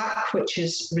tack, which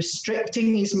is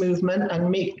restricting his movement and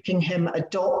making him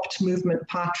adopt movement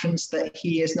patterns that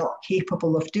he is not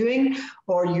capable of doing,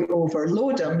 or you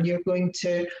overload him, you're going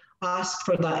to ask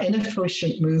for that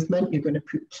inefficient movement. You're going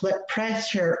to put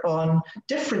pressure on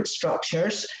different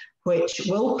structures, which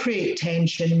will create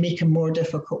tension, make him more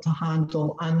difficult to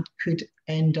handle, and could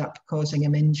end up causing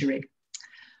him injury.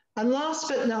 And last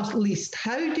but not least,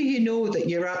 how do you know that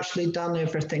you're actually done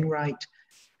everything right?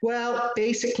 Well,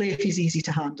 basically, if he's easy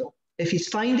to handle. If he's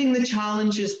finding the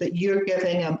challenges that you're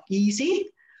giving him easy,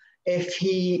 if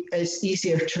he is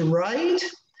easier to ride,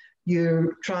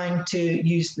 you're trying to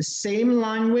use the same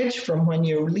language from when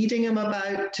you're leading him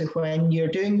about to when you're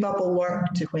doing bubble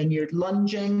work, to when you're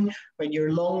lunging, when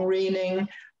you're long reining,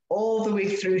 all the way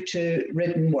through to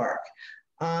ridden work.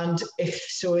 And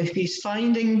if he's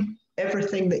finding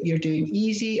everything that you're doing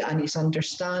easy and he's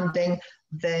understanding,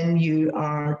 then you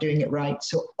are doing it right.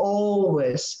 So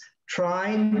always try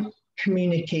and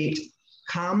communicate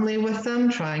calmly with them,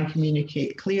 try and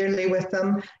communicate clearly with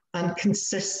them, and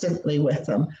consistently with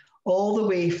them, all the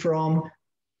way from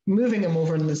moving them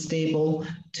over in the stable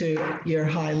to your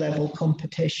high level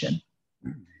competition,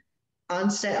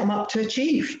 and set them up to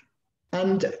achieve.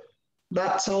 And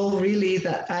that's all really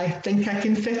that I think I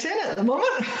can fit in at the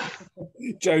moment.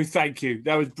 Jo, thank you.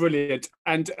 That was brilliant.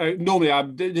 And normally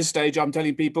at this stage, I'm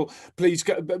telling people, please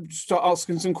start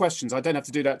asking some questions. I don't have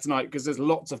to do that tonight because there's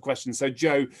lots of questions. So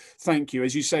Jo, thank you.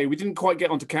 As you say, we didn't quite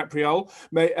get onto Capriole,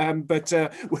 but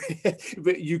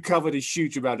you covered a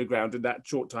huge amount of ground in that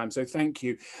short time. So thank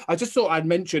you. I just thought I'd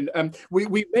mention,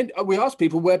 we asked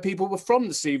people where people were from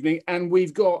this evening, and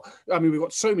we've got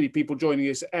so many people joining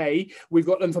us. We've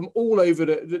got them from all over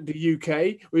the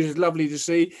UK, which is lovely to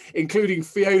see, including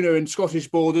Fiona in Scottish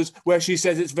Borders, where she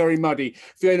says it's very muddy.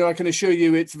 Fiona, I can assure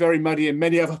you it's very muddy in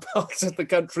many other parts of the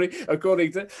country,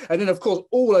 according to, and then of course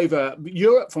all over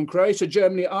Europe, from Croatia,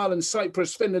 Germany, Ireland,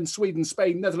 Cyprus, Finland, Sweden,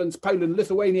 Spain, Netherlands, Poland,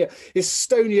 Lithuania,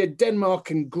 Estonia,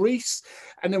 Denmark and Greece.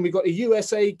 And then we've got the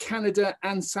USA, Canada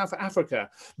and South Africa.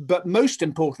 But most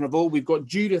important of all, we've got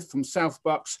Judith from South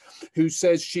Bucks, who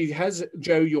says she has,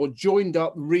 Jo, your joined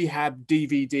up rehab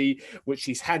DVD, which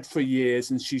she's had for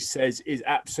years, and she says is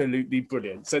absolutely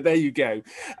brilliant. So there you go.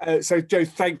 So Jo,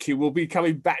 thank you. We'll be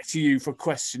coming back to you for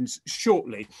questions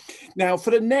shortly. Now,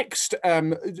 for the next,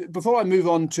 before I move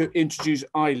on to introduce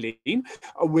Eileen,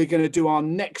 we're going to do our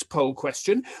next poll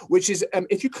question, which is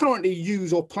if you currently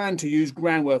use or plan to use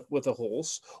groundwork with a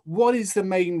horse, what is the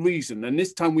main reason? And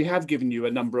this time we have given you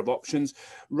a number of options: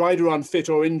 rider unfit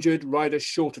or injured, rider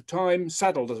short of time,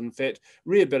 saddle doesn't fit,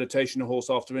 rehabilitation of horse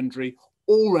after injury,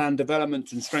 all-round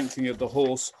development and strengthening of the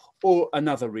horse, or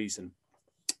another reason.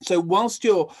 So whilst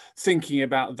you're thinking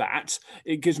about that,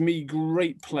 it gives me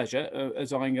great pleasure,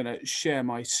 as I'm going to share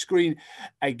my screen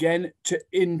again, to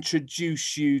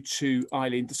introduce you to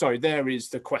Eileen. Sorry, there is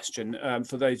the question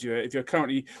for those of you, if you're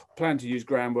currently planning to use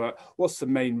groundwork, what's the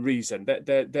main reason?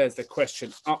 There's the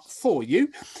question up for you.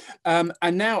 And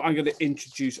now I'm going to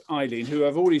introduce Eileen, who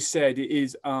I've already said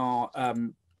is our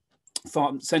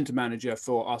farm centre manager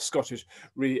for our Scottish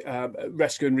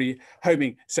Rescue and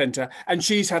Rehoming Centre, and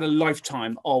she's had a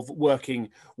lifetime of working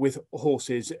with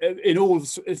horses in all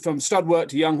from stud work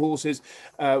to young horses,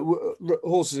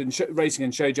 horses in racing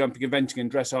and show jumping, eventing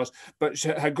and dressage. But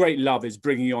her great love is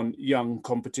bringing on young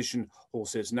competition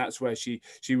horses, and that's where she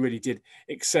really did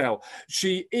excel.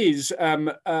 She is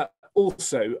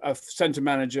also a centre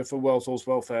manager for World Horse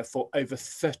Welfare for over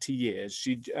 30 years.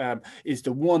 She is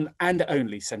the one and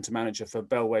only centre manager for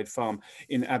Belwade Farm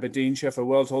in Aberdeenshire for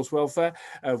World Horse Welfare,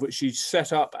 which she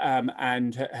set up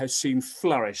and has seen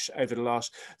flourish over the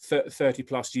last 30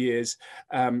 plus years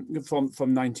from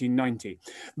 1990.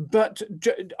 But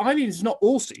Eileen's not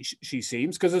all she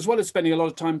seems, because as well as spending a lot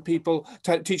of time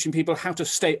teaching people how to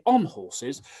stay on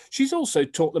horses, she's also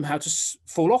taught them how to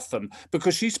fall off them,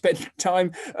 because she spent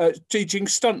time teaching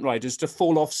stunt riders to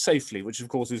fall off safely, which of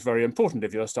course is very important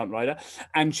if you're a stunt rider.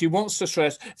 And she wants to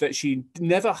stress that she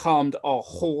never harmed a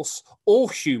horse or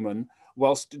human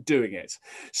whilst doing it.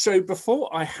 So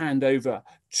before I hand over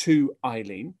to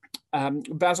Eileen,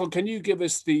 Basil, can you give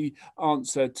us the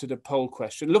answer to the poll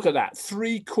question? Look at that,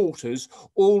 3/4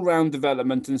 all-round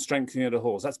development and strengthening of the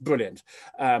horse. That's brilliant.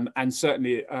 And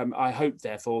certainly I hope,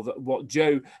 therefore, that what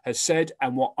Joe has said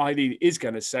and what Eileen is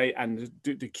going to say and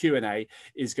the Q&A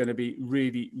is going to be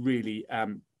really, really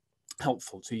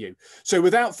helpful to you. So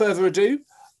without further ado,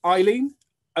 Eileen,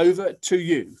 over to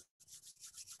you.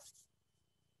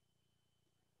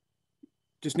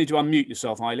 Just need to unmute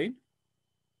yourself, Eileen.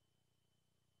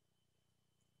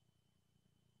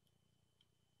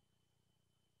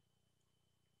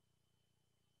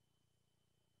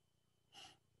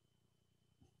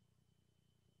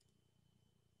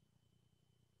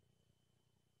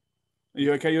 Are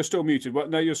you okay? You're still muted. What?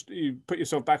 No, you put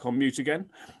yourself back on mute again.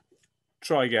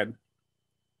 Try again.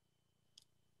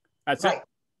 That's right. It.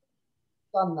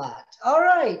 Done that. All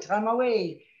right, I'm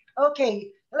away.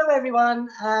 Okay, hello everyone,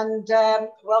 and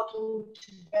welcome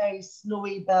to very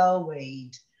snowy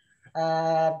Belwade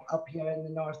up here in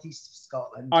the northeast of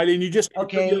Scotland. Eileen, you just on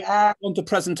to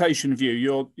presentation view.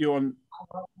 You're on.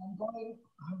 I'm going.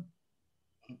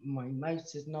 My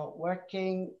mouse is not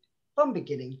working. From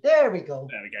beginning. There we go.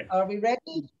 There we go. Are we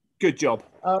ready? Good job.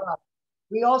 All right.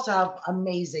 We also have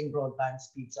amazing broadband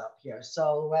speeds up here,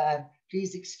 so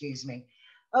please excuse me.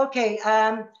 Okay,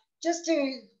 just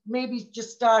to maybe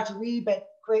just start a wee bit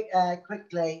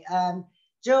quickly.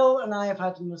 Joe and I have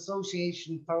had an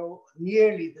association for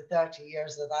nearly the 30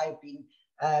 years that I've been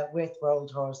with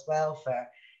World Horse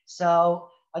Welfare. So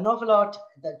an awful lot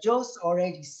that Joe's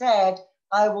already said,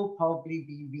 I will probably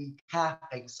be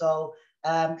recapping. So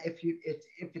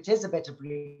if it is a bit of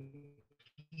repeat,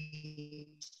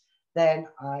 then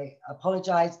I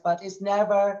apologize, but it's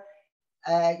never,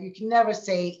 you can never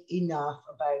say enough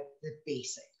about the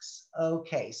basics.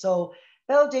 Okay, so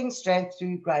building strength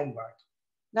through groundwork.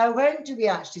 Now, when do we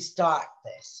actually start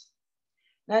this?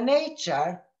 Now,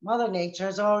 Mother Nature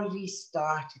has already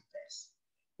started this.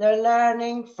 They're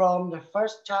learning from the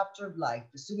first chapter of life.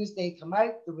 As soon as they come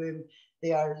out the womb,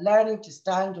 they are learning to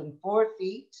stand on 4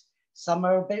 feet. Some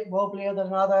are a bit wobblier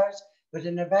than others, but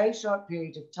in a very short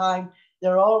period of time,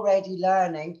 they're already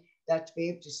learning that to be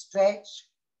able to stretch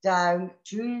down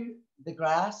to the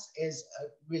grass is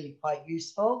really quite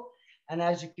useful. And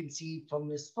as you can see from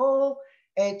this foal,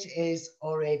 it is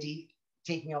already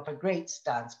taking up a great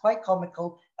stance. Quite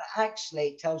comical, but actually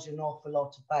it tells you an awful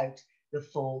lot about the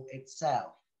foal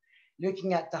itself.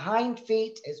 Looking at the hind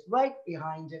feet, it's right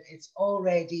behind it. It's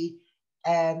already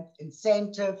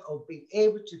incentive of being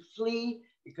able to flee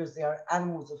because they are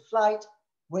animals of flight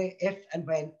if and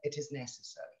when it is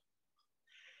necessary.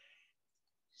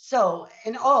 So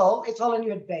in all, it's all a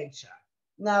new adventure.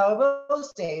 Now, I will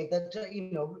say that,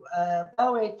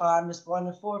 Belwade Farm is one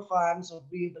of 4 farms of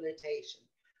rehabilitation.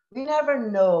 We never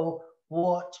know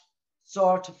what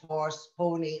sort of horse,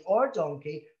 pony or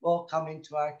donkey will come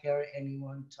into our care at any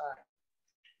one time.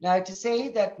 Now, to say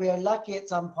that we are lucky at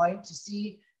some point to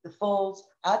see the foals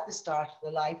at the start of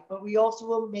their life, but we also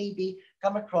will maybe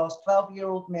come across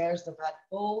 12-year-old mares that have had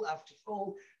foal after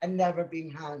foal and never been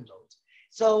handled.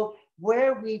 So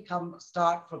where we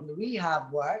start from the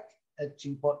rehab work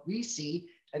to what we see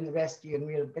in the rescue and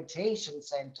rehabilitation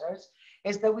centres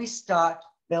is that we start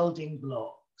building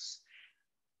blocks.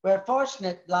 we're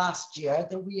fortunate last year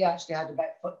that we actually had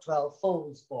about 12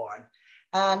 foals born.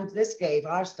 And this gave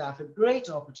our staff a great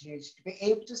opportunity to be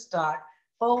able to start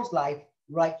foals life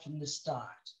right from the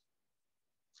start.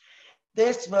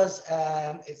 This was,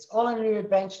 it's all a new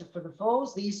adventure for the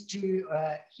foals. These two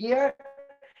here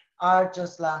are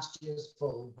just last year's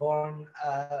foal, born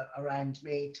around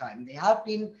May time. They have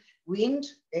been weaned.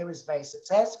 It was very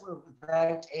successful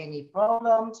without any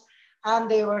problems. And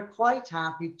they were quite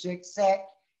happy to accept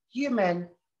human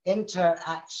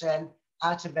interaction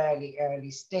at a very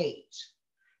early stage.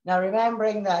 Now,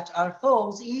 remembering that our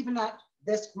foals, even at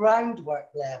this groundwork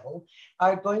level,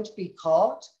 are going to be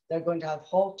caught. They're going to have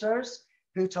halters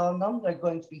put on them. They're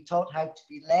going to be taught how to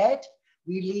be led.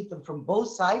 We lead them from both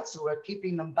sides, so we're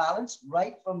keeping them balanced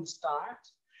right from the start.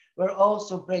 We're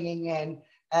also bringing in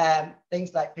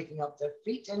things like picking up their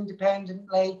feet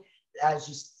independently. As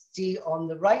you see on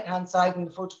the right-hand side in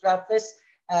the photograph, this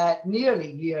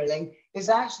nearly yearling is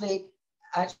actually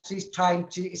trying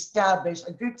to establish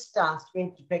a good stance to be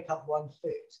able to pick up one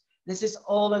foot. This is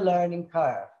all a learning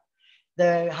curve.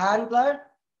 The handler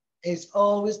is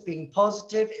always being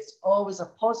positive. It's always a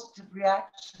positive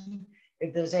reaction.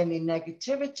 If there's any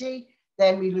negativity,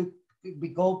 then we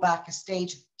go back a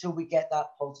stage till we get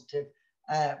that positive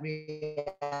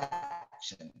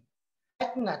reaction.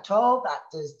 At all,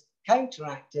 that is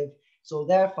counteractive. So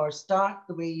therefore, start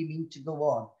the way you mean to go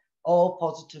on. All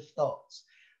positive thoughts.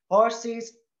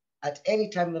 Horses, at any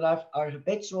time that are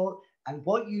habitual, and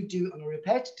what you do on a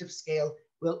repetitive scale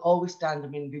will always stand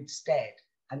them in good stead,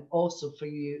 and also for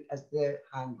you as the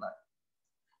handler.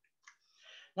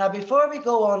 Now, before we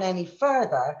go on any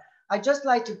further, I'd just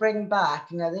like to bring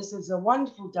back, now this is a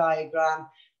wonderful diagram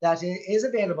that is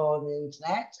available on the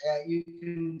internet. You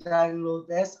can download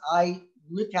this. I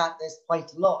look at this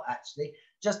quite a lot, actually,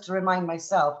 just to remind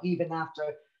myself, even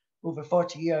after over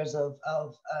 40 years of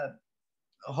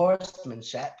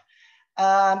horsemanship,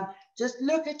 just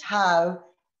look at how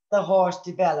the horse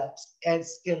develops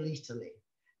skeletally.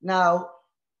 Now,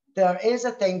 there is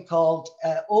a thing called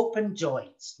open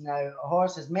joints. Now, a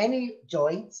horse has many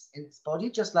joints in its body,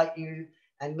 just like you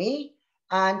and me.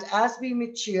 And as we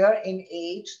mature in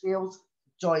age, those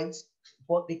joints,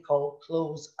 what they call,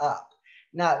 close up.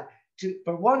 Now,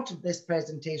 for want of this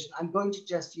presentation, I'm going to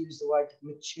just use the word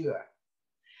mature.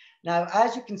 Now,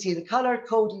 as you can see, the color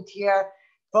coded here,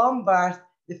 from birth,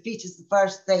 the feet is the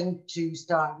first thing to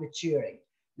start maturing.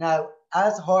 Now,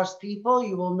 as horse people,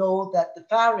 you will know that the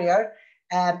farrier,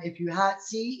 if you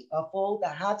see a foal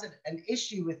that has an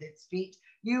issue with its feet,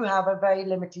 you have a very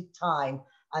limited time.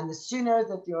 And the sooner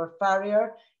that your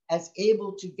farrier is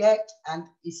able to get and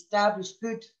establish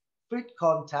good foot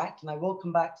contact, and I will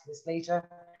come back to this later,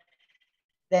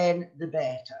 then the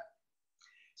better.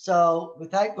 So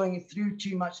without going through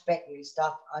too much veterinary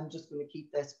stuff, I'm just going to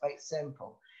keep this quite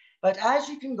simple. But as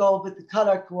you can go with the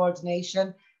color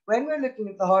coordination, when we're looking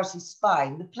at the horse's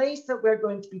spine, the place that we're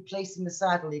going to be placing the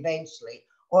saddle eventually,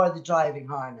 or the driving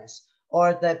harness,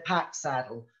 or the pack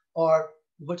saddle, or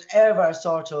whatever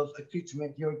sort of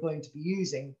accoutrement you're going to be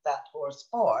using that horse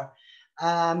for,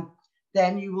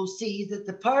 then you will see that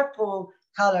the purple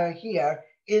color here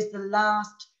is the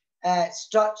last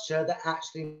structure that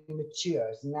actually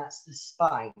matures, and that's the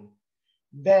spine.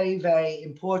 Very, very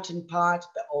important part,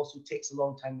 but also takes a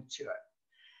long time to mature.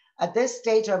 At this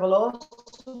stage, I will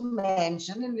also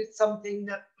mention, and it's something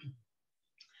that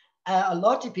a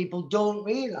lot of people don't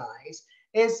realize,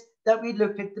 is that we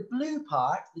look at the blue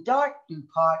part, the dark blue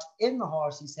part in the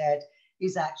horse's head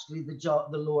is actually the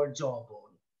lower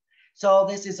jawbone. So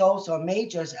this is also a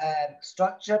major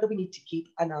structure that we need to keep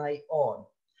an eye on.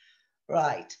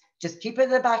 Right, just keep it in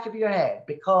the back of your head,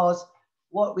 because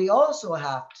what we also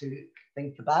have to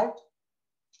think about,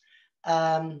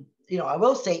 you know, I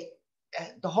will say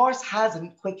the horse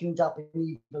hasn't quickened up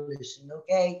in evolution,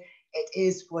 okay? It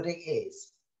is what it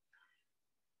is.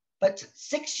 But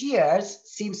 6 years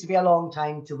seems to be a long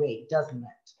time to wait, doesn't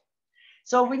it?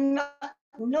 So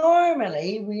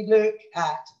normally we look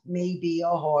at maybe a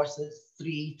horse that's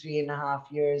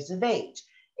 3.5 years of age.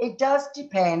 It does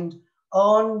depend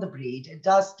on the breed. It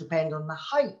does depend on the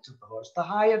height of the horse. The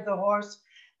higher the horse,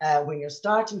 when you're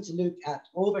starting to look at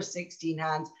over 16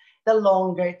 hands, the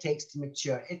longer it takes to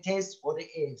mature. It is what it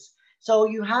is. So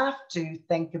you have to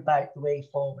think about the way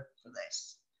forward for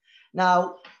this.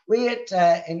 Now, we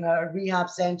in our rehab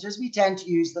centres, we tend to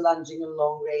use the lunging and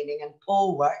long reining and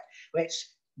pole work, which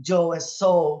Joe has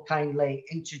so kindly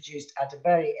introduced at a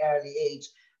very early age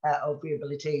of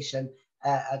rehabilitation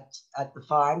at the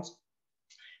farms.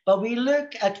 But we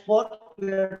look at what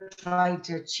we're trying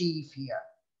to achieve here.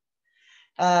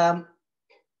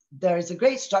 there is a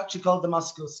great structure called the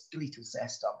musculoskeletal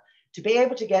system. To be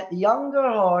able to get the younger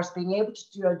horse being able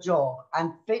to do a job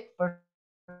and fit for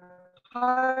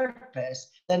purpose,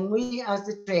 then we as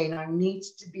the trainer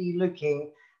needs to be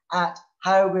looking at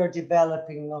how we're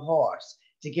developing the horse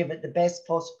to give it the best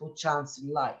possible chance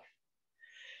in life.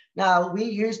 Now, we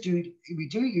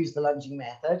do use the lunging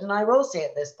method, and I will say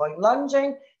at this point,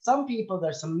 lunging, some people,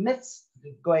 there's some myths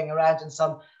going around and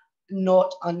some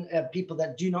people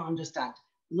that do not understand.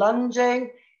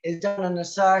 Lunging is done in a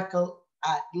circle,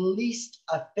 at least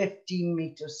a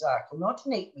 15-meter circle, not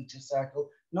an 8-meter circle,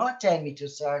 not a 10-meter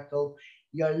circle.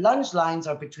 Your lunge lines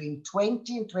are between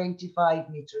 20 and 25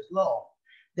 meters long.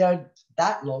 They're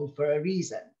that long for a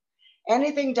reason.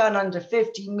 Anything done under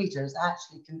 15 meters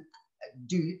actually can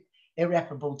do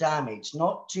irreparable damage,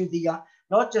 not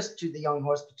just to the young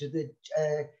horse, but to the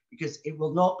because it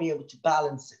will not be able to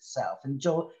balance itself. And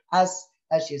Joe, as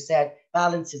you said,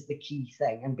 balance is the key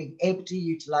thing, and being able to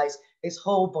utilize its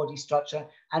whole body structure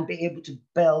and be able to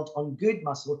build on good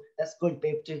muscle that's going to be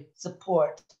able to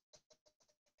support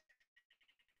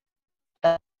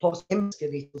that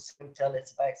musculoskeletal system until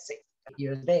it's about 6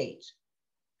 years of age.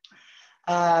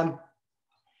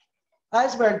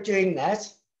 As we're doing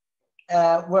this,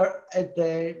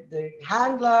 the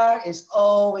handler is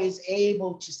always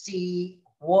able to see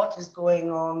what is going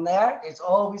on there. It's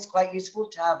always quite useful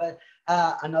to have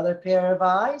another pair of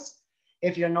eyes.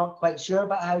 If you're not quite sure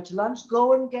about how to lunge,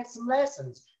 go and get some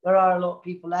lessons. There are a lot of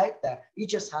people out there. You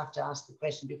just have to ask the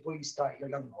question before you start your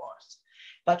young horse.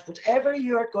 But whatever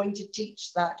you're going to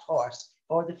teach that horse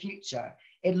for the future,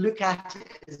 look at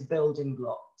it as building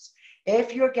blocks.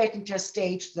 If you're getting to a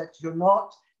stage that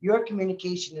your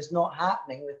communication is not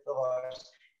happening with the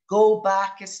horse, go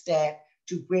back a step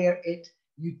to where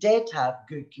you did have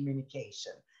good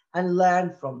communication and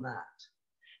learn from that.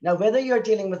 Now, whether you're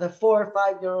dealing with a 4 or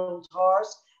 5-year-old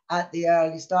horse at the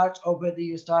early start, or whether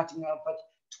you're starting off with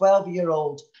a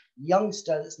 12-year-old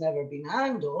youngster that's never been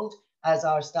handled, as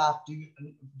our staff do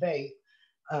very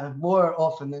more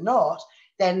often than not,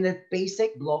 then the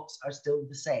basic blocks are still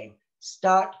the same.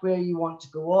 Start where you want to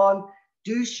go on,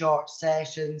 do short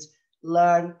sessions,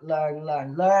 learn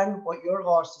what your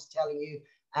horse is telling you,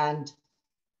 and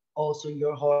also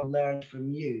your horse will learn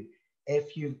from you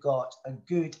if you've got a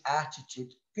good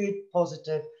attitude, good,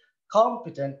 positive,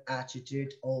 competent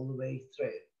attitude all the way through.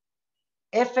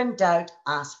 If in doubt,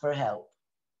 ask for help.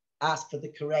 Ask for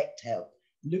the correct help.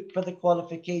 Look for the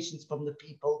qualifications from the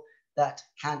people that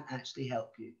can actually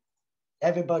help you.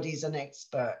 Everybody's an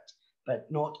expert, but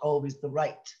not always the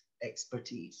right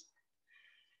expertise.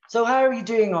 So how are you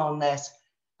doing on this?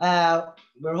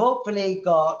 We're hopefully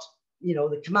got,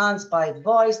 the commands by the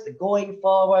voice, the going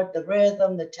forward, the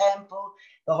rhythm, the tempo.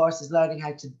 The horse is learning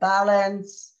how to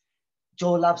balance.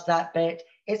 Joe loves that bit.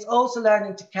 It's also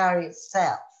learning to carry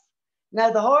itself. Now,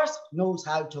 the horse knows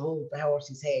how to hold the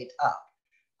horse's head up.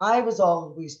 I was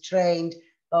always trained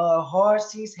the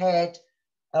horse's head,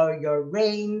 or your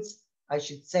reins, I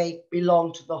should say,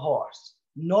 belong to the horse,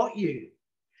 not you.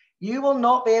 You will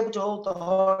not be able to hold the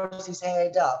horse's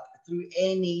head up through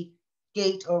any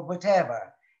gait or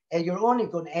whatever. And you're only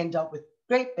going to end up with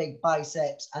great big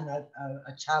biceps and a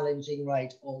challenging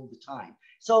ride all the time.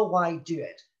 So why do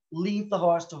it? Leave the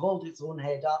horse to hold its own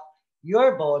head up.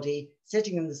 Your body,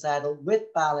 sitting in the saddle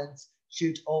with balance,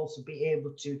 should also be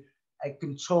able to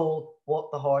control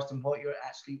what the horse and what you're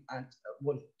actually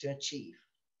want to achieve.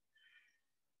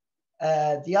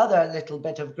 The other little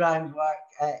bit of groundwork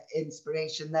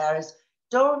inspiration there is,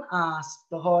 don't ask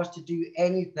the horse to do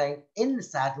anything in the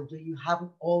saddle that you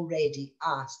haven't already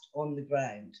asked on the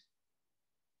ground.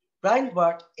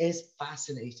 Groundwork is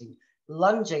fascinating.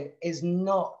 Lunging is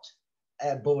not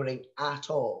boring at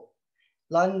all.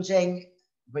 Lunging,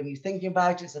 when you're thinking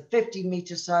about it, it's a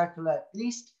 15-meter circle at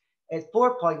least. It's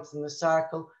 4 points in the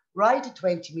circle. Ride a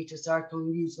 20-meter circle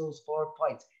and use those 4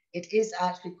 points. It is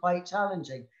actually quite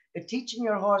challenging. But teaching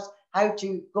your horse how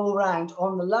to go around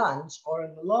on the lunge or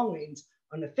in the long reins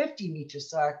on a 50-meter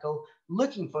circle,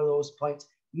 looking for those points,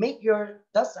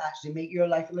 does actually make your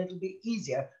life a little bit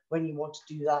easier when you want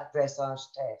to do that dressage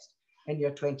test in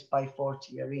your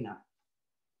 20x40 arena.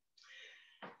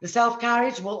 The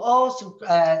self-carriage will also,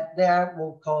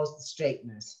 will cause the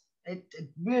straightness. It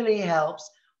really helps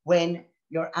when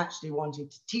you're actually wanting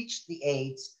to teach the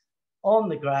aids on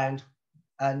the ground,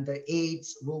 and the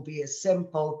aids will be as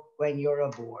simple when you're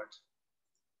aboard.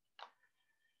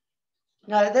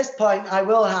 Now, at this point, I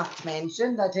will have to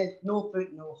mention that it's no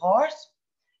foot, no horse.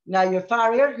 Now, your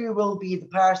farrier, who will be the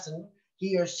person,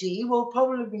 he or she will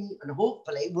probably be, and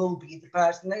hopefully will be the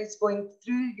person that is going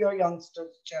through your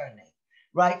youngster's journey,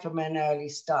 right from an early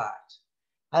start.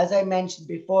 As I mentioned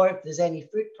before, if there's any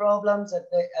foot problems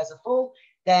as a whole,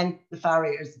 then the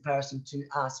farrier is the person to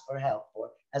ask for help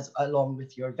for, along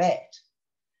with your vet.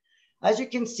 As you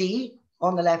can see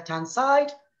on the left-hand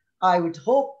side, I would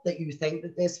hope that you think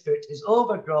that this foot is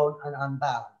overgrown and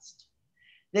unbalanced.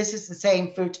 This is the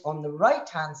same foot on the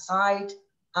right-hand side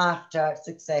after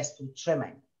successful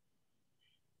trimming.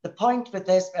 The point with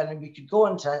this, and we could go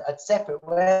into a separate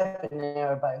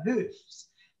webinar about hoofs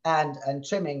and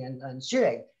trimming and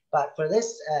shoeing, but for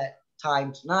this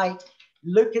time tonight,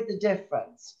 look at the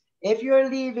difference. If you're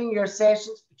leaving your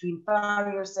sessions between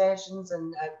farrier sessions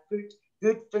and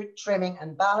good foot trimming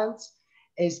and balance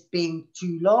is being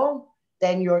too long,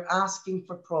 then you're asking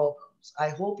for problems. I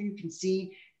hope you can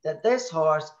see that this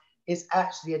horse is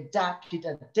actually adapted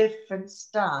a different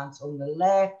stance on the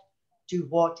left to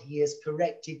what he is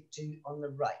corrected to on the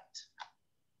right.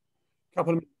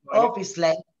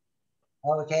 Obviously,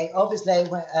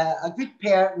 a good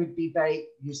pair would be very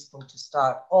useful to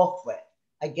start off with.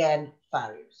 Again,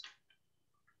 farriers.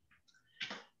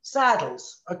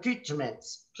 Saddles,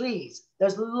 accoutrements, please.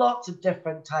 There's lots of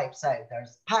different types out there.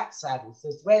 There's pack saddles,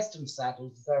 there's Western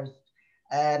saddles, there's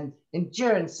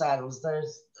endurance saddles,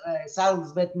 there's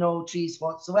saddles with no trees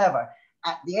whatsoever.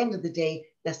 At the end of the day,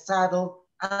 the saddle,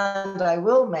 and I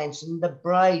will mention the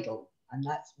bridle, and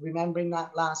that's remembering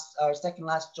that second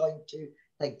last joint to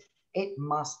thing. It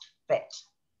must fit.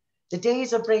 The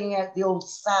days of bringing out the old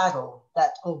saddle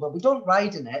that, oh, well, we don't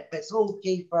ride in it, but it's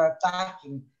okay for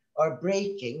backing or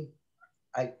braking,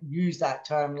 I use that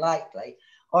term lightly,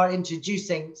 or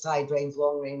introducing side reins,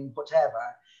 long rein, whatever,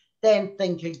 then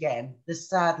think again. The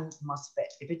saddle must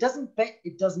fit. If it doesn't fit,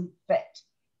 it doesn't fit.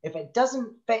 If it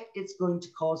doesn't fit, it's going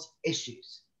to cause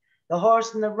issues. The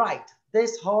horse on the right,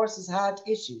 this horse has had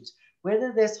issues.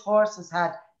 Whether this horse has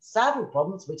had saddle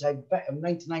problems, which I'm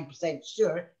 99%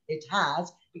 sure it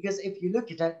has, because if you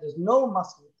look at it, there's no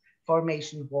muscle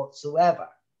formation whatsoever.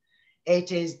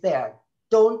 It is there.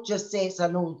 Don't just say it's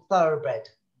an old thoroughbred.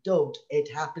 Don't. It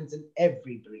happens in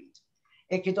every breed.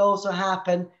 It could also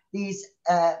happen, these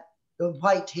the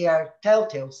white hair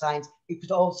telltale signs, it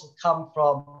could also come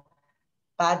from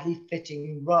badly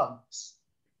fitting rugs.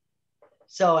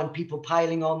 So, and people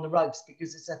piling on the rugs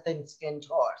because it's a thin-skinned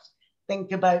horse.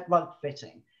 Think about rug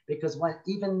fitting, because when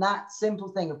even that simple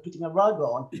thing of putting a rug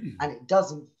on and it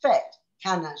doesn't fit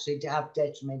can actually have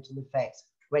detrimental effects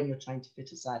when you're trying to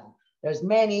fit a saddle. There's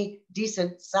many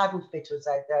decent saddle fitters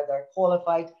out there. They're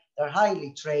qualified, they're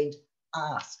highly trained.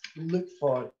 Ask, look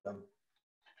for them.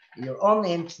 You're on the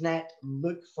internet,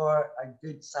 look for a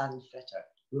good saddle fitter.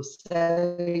 We'll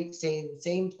say the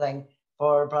same thing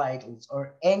for bridles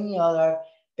or any other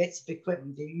bits of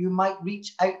equipment that you might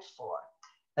reach out for.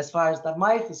 As far as the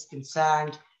mouth is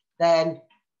concerned, then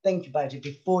think about it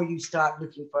before you start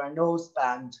looking for a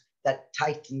noseband that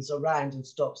tightens around and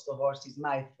stops the horse's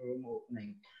mouth from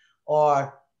opening,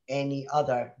 or any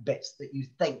other bits that you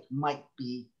think might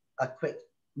be a quick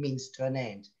means to an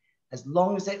end. As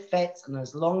long as it fits and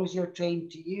as long as you're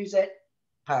trained to use it,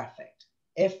 perfect.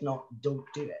 If not, don't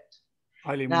do it.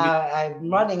 Eileen, now, I'm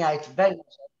running out of very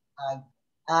much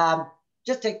time.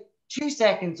 Just take 2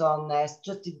 seconds on this,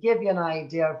 just to give you an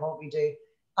idea of what we do.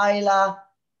 Isla,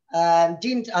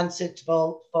 deemed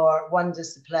unsuitable for one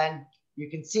discipline. You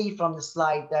can see from the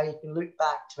slide there, you can look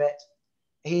back to it.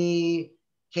 He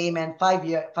came in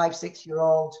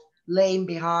 5-6-year-old, lame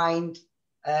behind,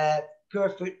 poor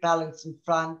foot balance in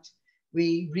front.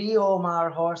 We rehome our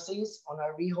horses on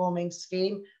our rehoming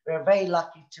scheme. We're very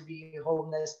lucky to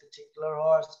rehome this particular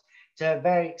horse to a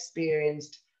very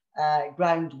experienced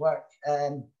groundwork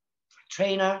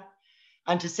trainer.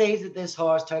 And to say that this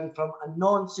horse turned from a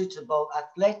non-suitable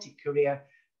athletic career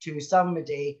to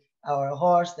somebody or a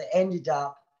horse that ended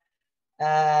up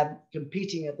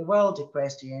competing at the World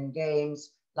Equestrian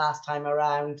Games last time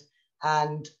around,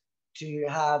 and to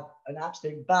have an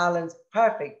absolute balance,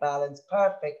 perfect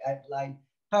outline,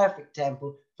 perfect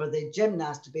tempo for the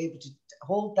gymnast to be able to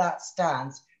hold that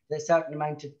stance for a certain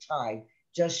amount of time,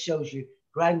 just shows you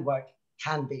groundwork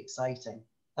can be exciting.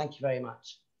 Thank you very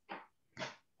much.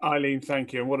 Eileen,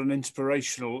 thank you. And what an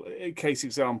inspirational case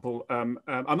example. I'm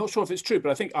not sure if it's true,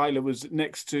 but I think Isla was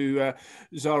next to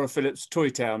Zara Phillips' Toy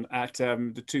Town at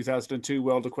the 2002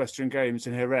 World Equestrian Games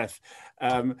in Jerez,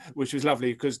 which was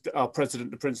lovely because our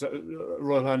president, the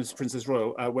Royal Highness Princess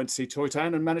Royal, went to see Toy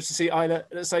Town and managed to see Isla at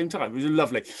the same time. It was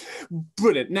lovely.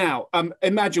 Brilliant. Now,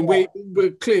 imagine we've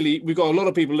got a lot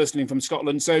of people listening from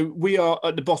Scotland, so we are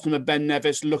at the bottom of Ben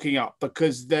Nevis looking up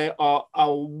because there are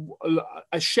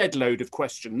a shed load of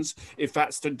questions questions, if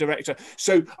that's the director.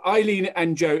 So Eileen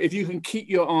and Joe, if you can keep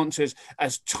your answers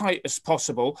as tight as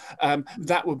possible,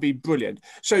 that would be brilliant.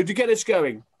 So to get us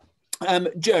going,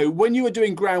 Joe, when you were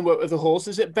doing groundwork with the horse,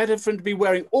 is it better for him to be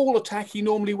wearing all the tack he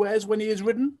normally wears when he is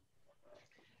ridden?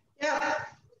 Yeah.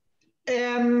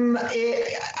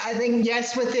 I think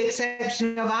yes, with the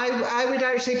exception of I would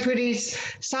actually put his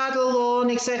saddle on,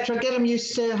 etc., get him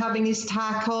used to having his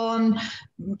tack on,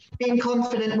 being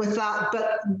confident with that.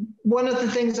 But one of the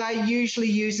things I usually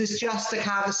use is just a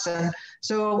cavesson,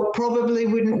 so probably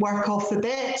wouldn't work off the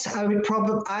bit.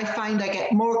 I find I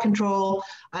get more control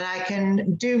and I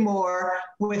can do more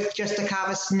with just a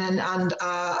cavesson and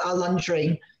a lunge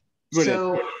rein.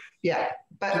 So yeah,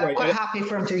 but I'm quite happy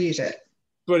for him to use it.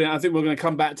 Brilliant. I think we're going to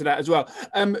come back to that as well.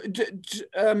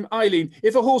 Eileen,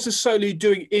 if a horse is solely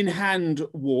doing in-hand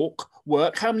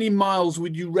work, how many miles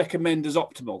would you recommend as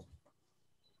optimal?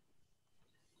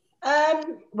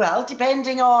 Well,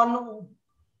 depending on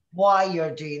why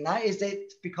you're doing that. Is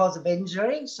it because of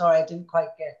injury? Sorry, I didn't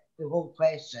quite get the whole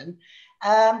question.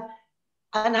 And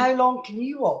how long can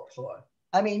you walk for?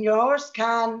 I mean, your horse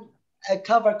can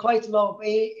cover quite a lot of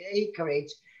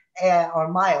acreage or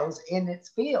miles in its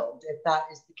field, if that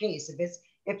is the case. If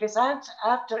it's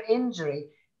after injury,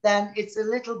 then it's a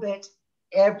little bit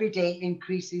every day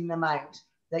increasing the amount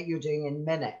that you're doing in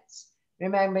minutes.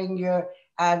 Remembering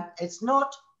it's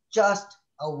not just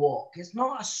a walk. It's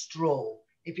not a stroll.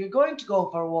 If you're going to go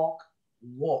for a walk,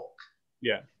 walk.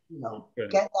 Yeah. You know,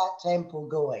 get that tempo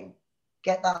going.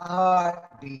 Get that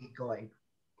heartbeat going.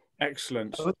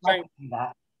 Excellent. Thank you.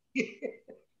 That.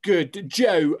 Good.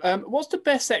 Joe, what's the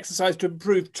best exercise to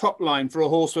improve top line for a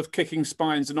horse with kicking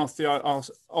spines and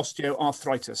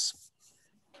osteoarthritis?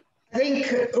 I think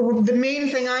the main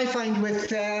thing I find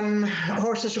with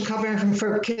horses recovering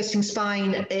from kissing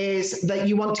spine is that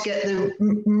you want to get the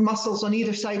muscles on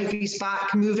either side of his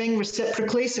back moving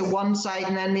reciprocally, so one side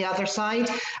and then the other side,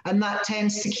 and that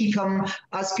tends to keep him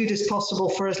as good as possible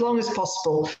for as long as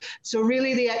possible. So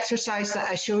really the exercise that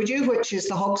I showed you, which is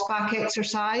the hog's back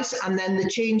exercise, and then the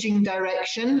changing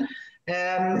direction.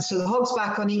 So the hog's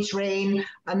back on each rein,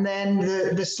 and then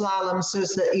the slalom, so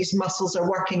that his muscles are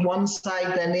working one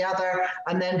side, then the other,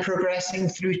 and then progressing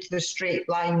through to the straight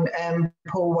line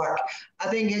pole work. I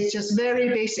think it's just very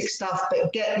basic stuff,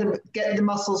 but get the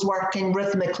muscles working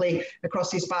rhythmically across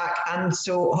his back. And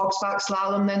so hog's back,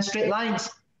 slalom, then straight lines.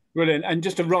 Brilliant. And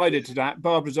just a rider to that,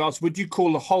 Barbara's asked, would you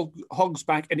call the hog's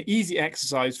back an easy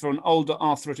exercise for an older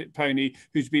arthritic pony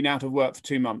who's been out of work for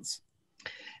 2 months?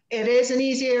 It is an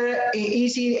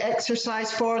easy exercise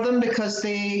for them, because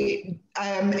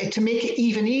to make it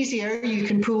even easier, you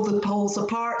can pull the poles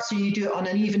apart, so you do it on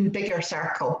an even bigger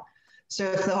circle. So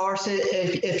if the horse,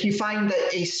 if you find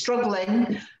that he's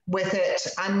struggling with it,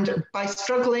 and by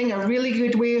struggling, a really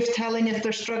good way of telling if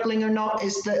they're struggling or not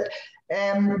is that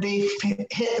they've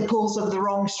hit the poles of the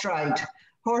wrong stride.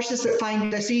 Horses that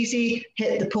find this easy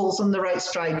hit the poles on the right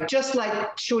stride, just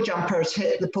like show jumpers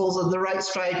hit the poles of the right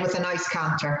stride with a nice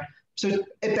canter. So,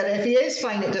 but if he is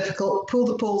finding it difficult, pull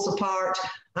the poles apart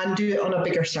and do it on a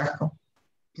bigger circle.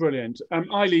 Brilliant.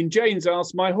 Eileen, Jane's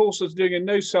asked, my horse is doing a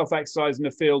no self-exercise in the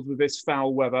field with this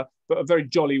foul weather, but are very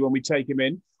jolly when we take him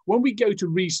in. When we go to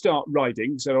restart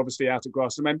riding, so obviously out of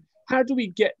grass, how do we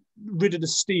get rid of the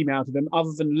steam out of them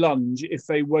other than lunge if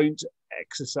they won't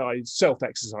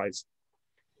self-exercise?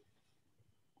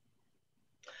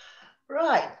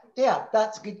 Right, yeah,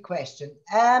 that's a good question.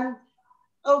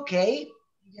 Okay,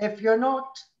 if you're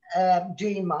not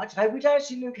doing much, I would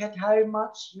actually look at how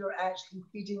much you're actually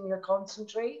feeding your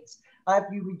concentrates.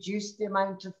 Have you reduced the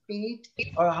amount of feed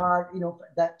or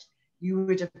that you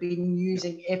would have been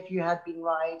using if you had been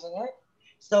riding it?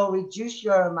 So reduce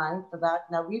your amount for that.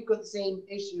 Now we've got the same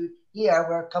issue here.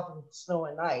 We're covered with snow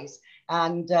and ice,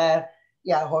 and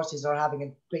yeah, horses are having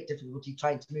a great difficulty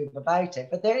trying to move about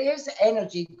it, but there is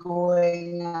energy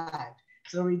going out.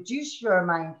 So reduce your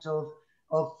amount of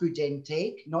food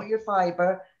intake, not your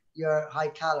fiber, your high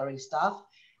calorie stuff.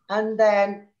 And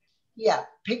then, yeah,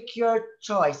 pick your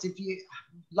choice.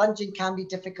 Lunging can be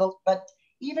difficult, but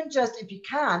even just if you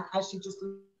can, actually just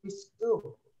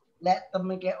let them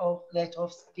let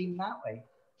off steam that way.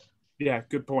 Yeah,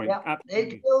 good point. Yeah,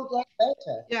 it will get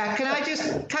better. Yeah, can I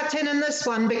just cut in on this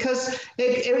one, because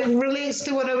it relates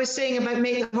to what I was saying about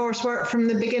make the horse work from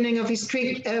the beginning of his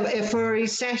for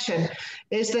his session,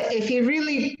 is that if you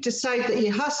really decide that he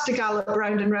has to gallop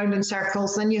round and round in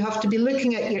circles, then you have to be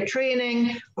looking at your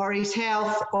training or his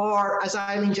health, or as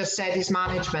Eileen just said, his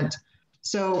management.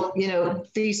 So,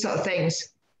 these sort of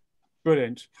things.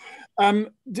 Brilliant.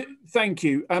 Thank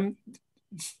you.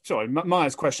 sorry,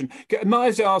 Maya's question.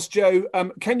 Maya's asked Joe,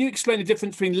 can you explain the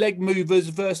difference between leg movers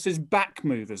versus back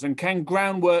movers? And can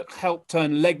groundwork help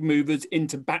turn leg movers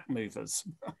into back movers?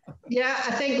 Yeah,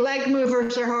 I think leg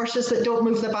movers are horses that don't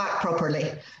move the back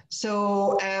properly.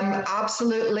 So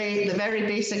absolutely, the very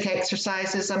basic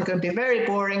exercises, I'm going to be very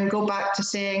boring, go back to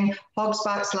saying hog's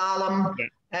back slalom,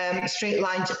 straight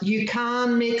lines. You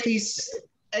can make these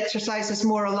exercises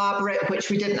more elaborate, which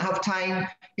we didn't have time.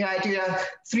 You know, I do a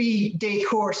 3-day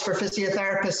course for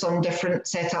physiotherapists on different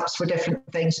setups for different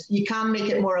things. You can make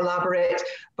it more elaborate,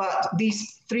 but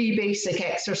these 3 basic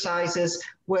exercises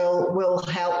will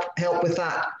help with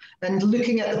that. And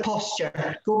looking at the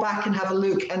posture, go back and have a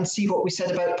look and see what we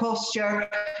said about posture.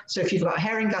 So if you've got a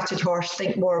herring-gutted horse,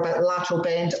 think more about the lateral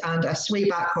bend, and a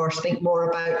sway-back horse, think more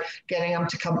about getting them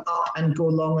to come up and go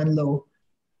long and low.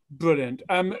 Brilliant.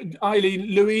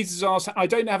 Eileen, Louise has asked, I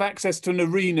don't have access to an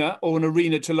arena or an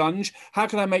arena to lunge. How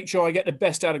can I make sure I get the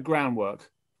best out of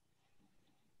groundwork?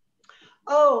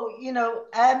 Oh, you know,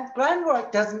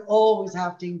 groundwork doesn't always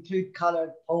have to include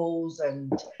coloured poles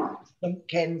and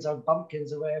pumpkins or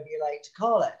bumpkins or whatever you like to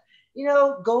call it. You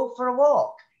know, go for a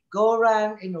walk, go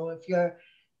around, you know,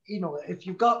 if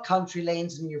you've got country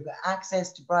lanes and you've got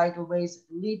access to bridleways,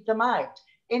 lead them out,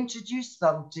 introduce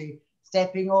them to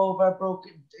stepping over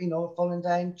broken, you know, falling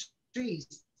down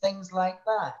trees, things like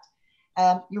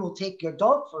that. You will take your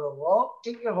dog for a walk,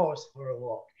 take your horse for a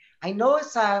walk. I know it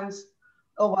sounds,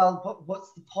 oh, well,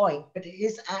 what's the point? But it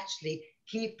is actually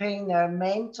keeping their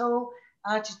mental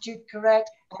attitude correct.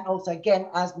 And also, again,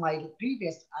 as my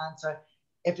previous answer,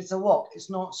 if it's a walk, it's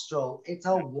not a stroll, it's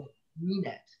a walk. Mean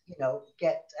it, you know,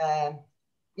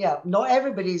 not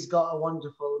everybody's got a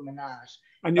wonderful menage.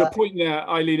 And your point there,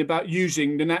 Eileen, about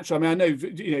using the natural, I mean, I know,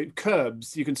 you know,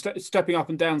 curbs, you can stepping up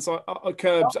and down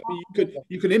curbs, I mean,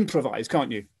 you can improvise,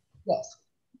 can't you? Yes.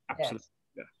 Absolutely. Yes.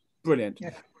 Yeah. Brilliant. Yeah.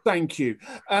 Thank you.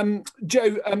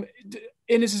 Joe,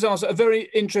 Ines has asked, a very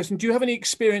interesting, do you have any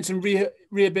experience in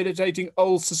rehabilitating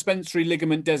old suspensory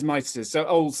ligament desmytosis, so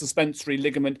old suspensory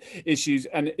ligament issues?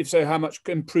 And if so, how much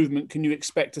improvement can you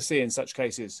expect to see in such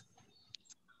cases?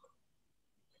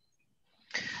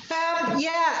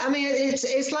 Yeah, I mean,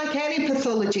 it's like any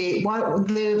pathology. From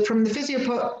the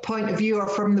physio point of view or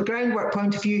from the groundwork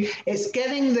point of view, it's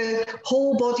getting the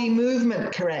whole body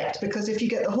movement correct. Because if you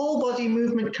get the whole body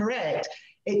movement correct,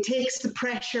 it takes the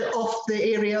pressure off the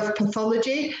area of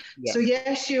pathology. Yeah. So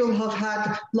yes, you'll have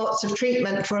had lots of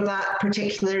treatment for that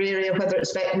particular area, whether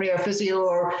it's veterinary or physio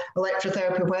or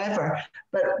electrotherapy, whatever.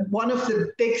 But one of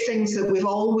the big things that we've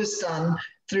always done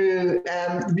through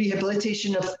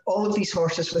rehabilitation of all of these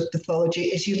horses with pathology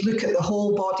is you look at the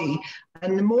whole body,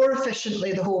 and the more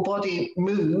efficiently the whole body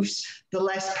moves, the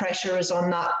less pressure is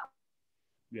on that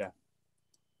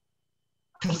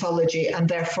pathology, and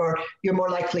therefore you're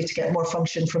more likely to get more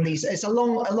function from these. It's a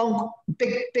long,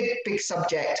 big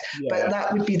subject, but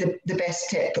that would be the best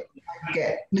tip.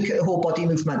 Look at the whole body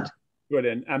movement.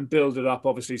 Brilliant, and build it up,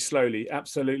 obviously, slowly.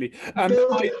 Absolutely.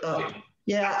 Build it up.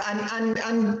 Yeah,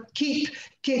 and keep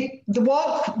the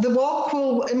walk. The walk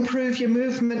will improve your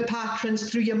movement patterns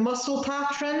through your muscle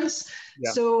patterns.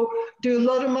 Yeah. So do a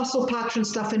lot of muscle pattern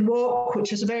stuff in walk,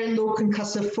 which is a very low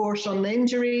concussive force on the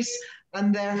injuries,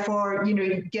 and therefore, you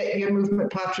know, get your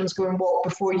movement patterns going walk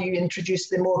before you introduce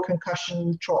the more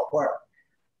concussion trot work.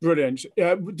 Brilliant.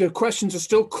 The questions are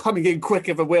still coming in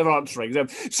quicker than we're answering them.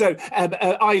 So,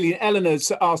 Eileen,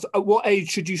 Eleanor's asked, at what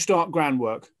age should you start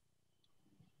groundwork?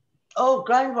 Oh,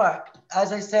 groundwork,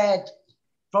 as I said,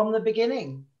 from the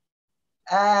beginning.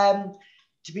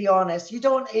 To be honest,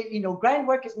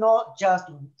 groundwork is not just,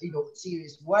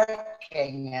 serious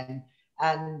working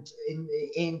and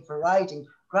in for riding.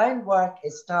 Groundwork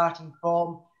is starting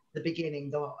from the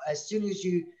beginning, though. As soon as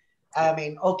you,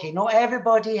 not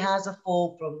everybody has a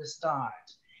fall from the start,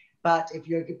 but if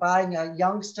you're buying a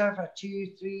youngster, a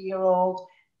 2-3-year-old,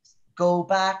 go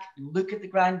back, look at the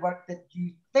groundwork that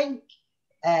you think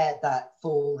that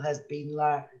fall has been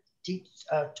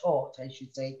taught, I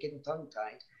should say, getting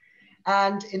tongue-tied.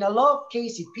 And in a lot of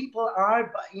cases, people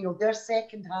are, they're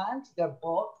second-hand, they're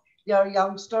bought, they're a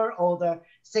youngster or their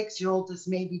 6-year-old has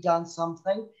maybe done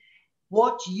something.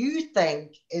 What you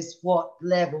think is what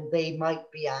level they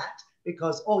might be at,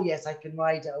 because, oh yes, I can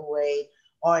ride it away,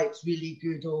 or it's really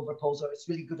good over poles, or it's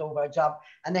really good over a jump.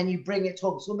 And then you bring it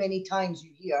home. So many times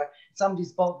you hear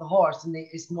somebody's bought the horse and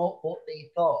it's not what they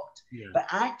thought. Yeah. But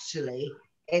actually,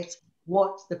 it's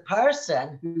what the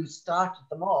person who started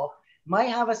them off might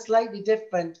have a slightly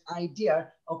different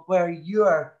idea of where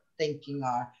your thinking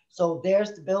are. So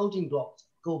there's the building blocks.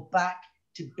 Go back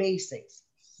to basics.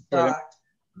 Start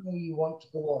you want to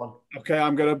go on. Okay,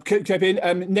 I'm going to keep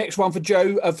in. Next one for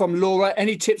Joe from Laura.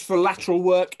 Any tips for lateral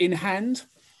work in hand?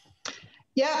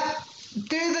 Yeah,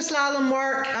 do the slalom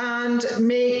work and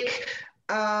make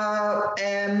tunnel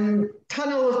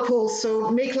of poles.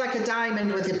 So make like a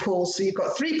diamond with your poles. So you've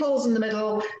got 3 poles in the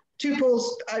middle, 2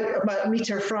 poles out about 1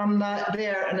 meter from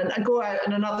there, and then go out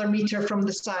and another meter from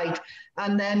the side,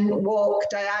 and then walk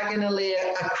diagonally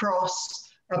across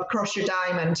your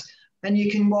diamond. And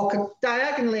you can walk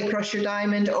diagonally across your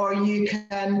diamond, or you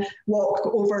can walk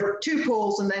over 2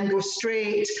 poles and then go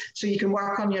straight, so you can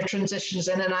work on your transitions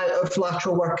in and out of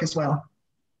lateral work as well.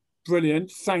 Brilliant.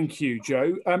 Thank you,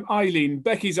 Joe. Eileen,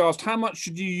 Becky's asked, how much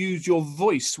should you use your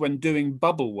voice when doing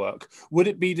bubble work? Would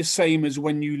it be the same as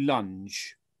when you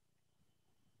lunge?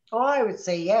 Oh, I would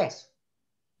say yes.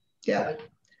 Yeah.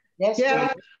 Yes.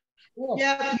 Yeah.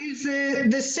 Yeah, use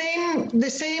the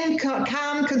same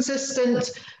calm,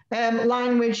 consistent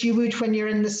language you would when you're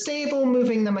in the stable,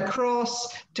 moving them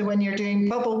across, to when you're doing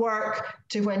bubble work,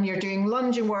 to when you're doing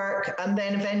lunging work, and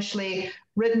then eventually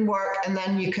ridden work, and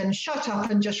then you can shut up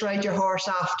and just ride your horse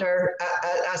after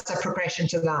as a progression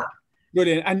to that.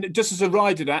 Brilliant. And just as a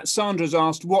rider, that Sandra's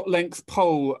asked, what length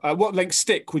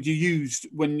stick would you use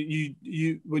when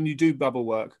you do bubble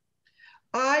work?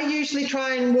 I usually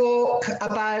try and walk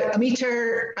about 1.5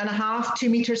 meters, 2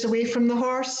 meters away from the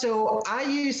horse. So I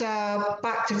use a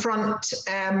back to front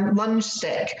lunge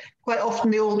stick, quite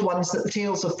often the old ones that the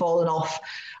tails have fallen off.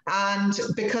 And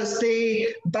because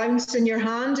they bounce in your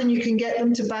hand, and you can get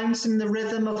them to bounce in the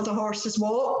rhythm of the horse's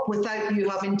walk without you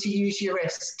having to use your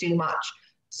wrists too much.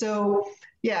 So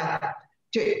yeah.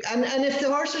 And if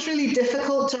the horse is really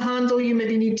difficult to handle, you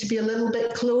maybe need to be a little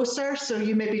bit closer. So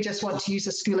you maybe just want to use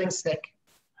a schooling stick.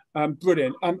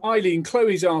 Brilliant. Eileen,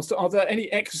 Chloe's asked, are there any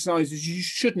exercises you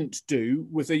shouldn't do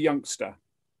with a youngster?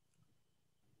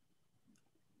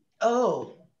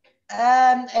 Oh,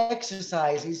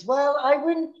 exercises. Well, I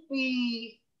wouldn't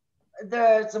be,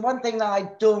 there's the one thing that I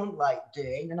don't like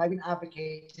doing, and I wouldn't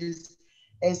advocate is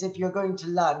if you're going to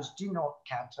lunge, do not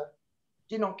canter.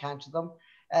 Do not canter them.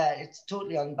 It's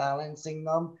totally unbalancing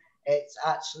them. It's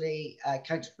actually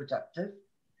counterproductive.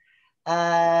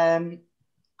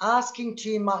 Asking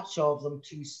too much of them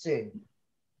too soon.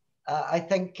 I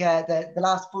think the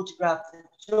last photograph that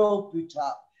Joe put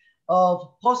up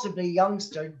of possibly a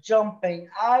youngster jumping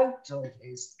out of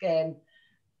his skin,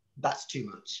 that's too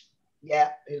much. Yeah,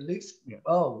 it looks,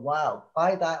 oh wow,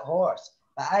 buy that horse.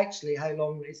 But actually, how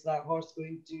long is that horse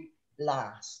going to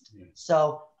last? Yeah.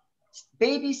 So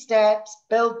baby steps,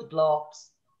 build the blocks,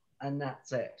 and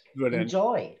that's it. Brilliant.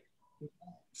 Enjoy.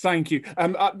 Thank you.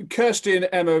 Kirsty and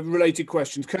Emma, related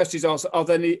questions. Kirsty's asked, are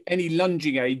there any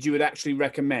lunging aids you would actually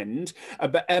recommend?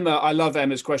 But Emma, I love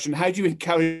Emma's question. How do you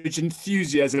encourage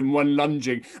enthusiasm when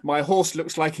lunging? My horse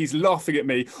looks like he's laughing at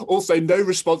me. Also, no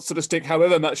response to the stick,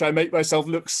 however much I make myself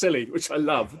look silly, which I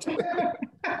loved.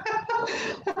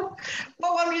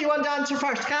 What one do you want to answer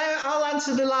first? I'll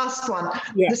answer the last one,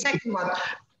 the second one.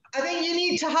 I think you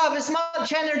need to have as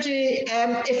much energy.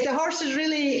 If the horse is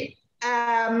really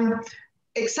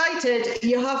excited,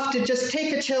 you have to just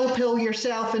take a chill pill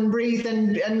yourself and breathe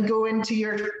and go into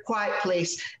your quiet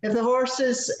place. If the horse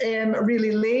is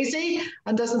really lazy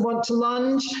and doesn't want to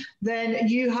lunge, then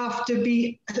you have to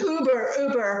be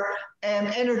uber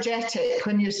energetic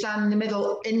when you stand in the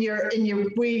middle in your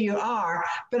way you are.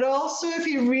 But also, if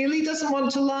he really doesn't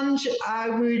want to lunge, I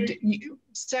would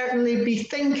certainly be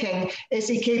thinking, is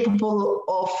he capable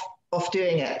of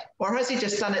doing it, or has he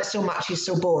just done it so much he's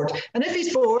so bored? And if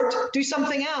he's bored, do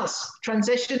something else.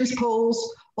 Transitions,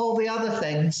 poles, all the other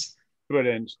things.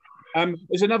 Brilliant.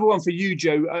 There's another one for you,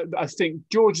 Joe. I think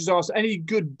George has asked, any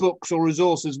good books or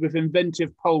resources with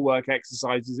inventive pole work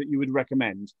exercises that you would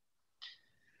recommend?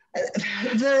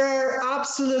 There are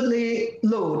absolutely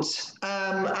loads,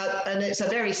 and it's a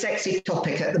very sexy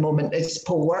topic at the moment. It's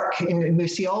pole work, and we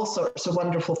see all sorts of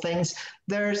wonderful things.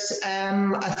 There's,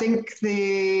 I think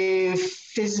the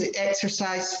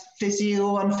exercise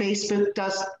physio on Facebook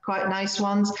does quite nice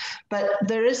ones, but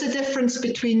there is a difference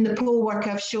between the pole work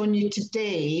I've shown you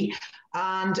today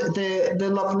and the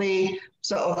lovely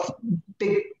sort of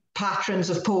big patterns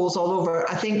of poles all over.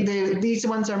 I think these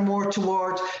ones are more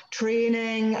toward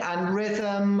training and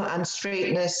rhythm and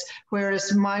straightness,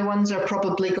 whereas my ones are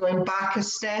probably going back a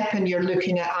step and you're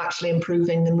looking at actually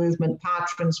improving the movement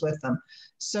patterns with them.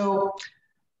 So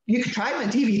you can try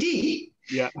my DVD.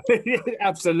 Yeah,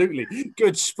 absolutely.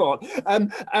 Good spot.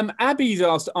 Abby's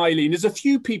asked Eileen, there's a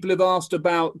few people have asked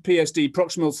about PSD,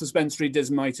 proximal suspensory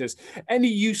desmitis. Any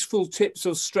useful tips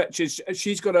or stretches?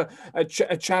 She's got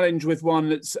a challenge with one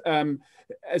that's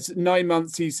as 9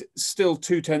 months, he's still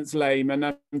 2/10 lame, and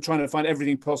I'm trying to find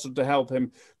everything possible to help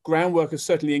him. Groundwork has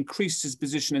certainly increased his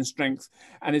position and strength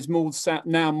and is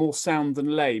now more sound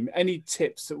than lame. Any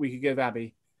tips that we could give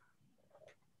Abby?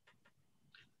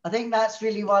 I think that's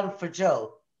really one for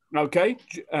Joe. Okay.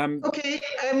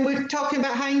 We're talking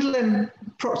about hind limb.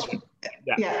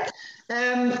 Yeah.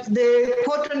 The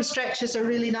quadrant stretches are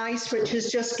really nice, which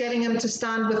is just getting him to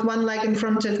stand with one leg in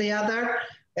front of the other,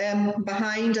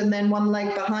 behind, and then one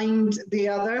leg behind the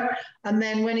other. And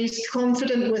then when he's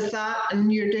confident with that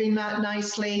and you're doing that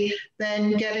nicely,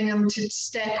 then getting him to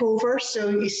step over.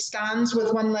 So he stands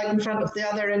with one leg in front of the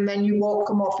other, and then you walk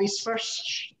him off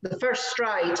the first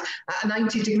stride at a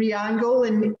 90-degree angle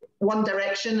in one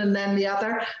direction and then the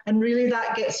other. And really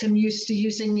that gets him used to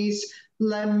using his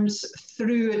limbs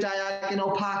through a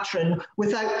diagonal pattern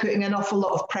without putting an awful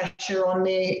lot of pressure on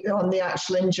the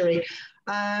actual injury.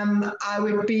 I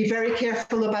would be very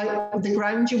careful about the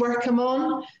ground you work him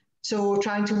on. So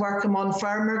trying to work them on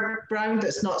firmer ground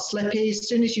that's not slippy. As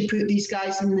soon as you put these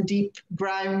guys in the deep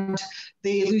ground,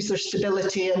 they lose their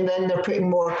stability, and then they're putting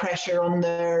more pressure on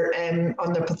their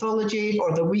pathology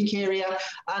or the weak area.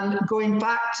 And going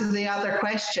back to the other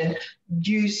question,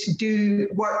 do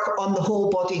work on the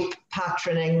whole body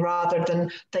patterning rather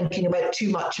than thinking about too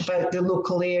much about the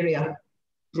local area.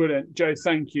 Brilliant, Joe,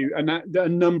 thank you. And a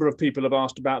number of people have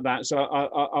asked about that, so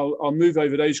I'll move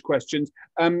over those questions.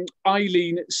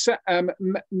 Eileen,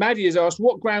 Maddie has asked,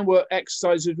 what groundwork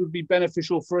exercises would be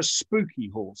beneficial for a spooky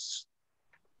horse?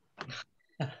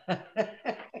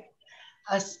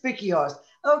 A spooky horse.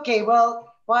 Okay,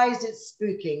 well, why is it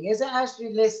spooking? Is it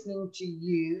actually listening to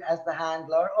you as the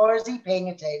handler, or is he paying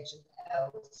attention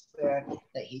elsewhere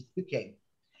that he's spooking?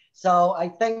 So I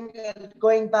think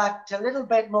going back to a little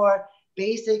bit more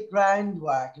basic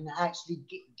groundwork and actually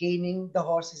gaining the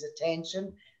horse's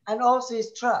attention and also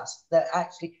his trust that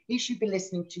actually he should be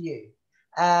listening to you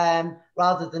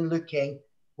rather than looking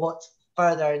what's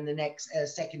further in the next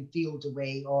second field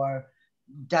away or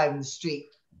down the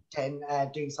street and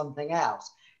doing something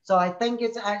else. So I think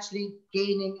it's actually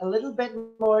gaining a little bit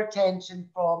more attention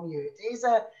from you.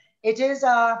 It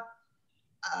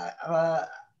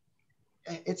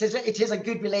is a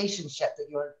good relationship that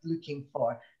you're looking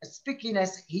for. A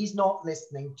spookiness, he's not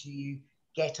listening to you,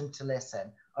 get him to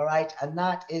listen, all right? And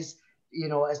that is, you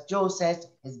know, as Joe says,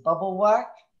 his bubble work,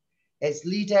 is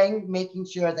leading, making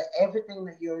sure that everything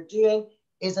that you're doing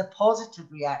is a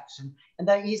positive reaction and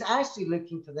that he's actually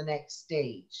looking for the next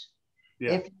stage.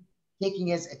 Yeah. If taking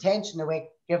his attention away,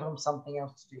 give him something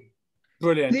else to do.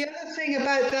 Brilliant. The other thing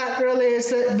about that really is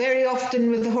that very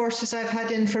often with the horses I've had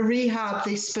in for rehab,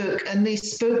 they spook, and they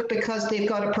spook because they've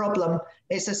got a problem.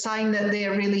 It's a sign that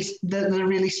they're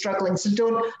really struggling. So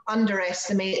don't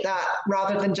underestimate that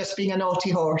rather than just being a naughty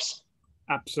horse.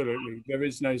 Absolutely. There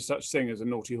is no such thing as a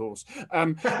naughty horse.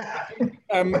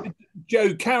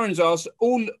 Joe, Karen's asked,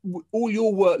 all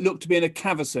your work looked to be in a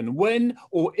cavesson. When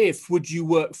or if would you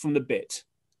work from the bit?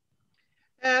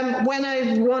 When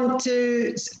I want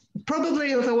to,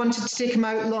 probably if I wanted to take him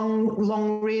out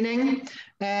long reining,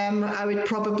 I would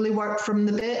probably work from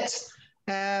the bit.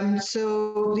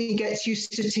 So he gets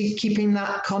used to keeping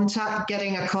that contact,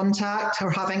 getting a contact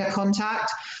or having a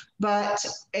contact. But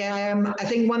I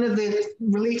think one of the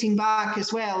relating back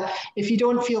as well, if you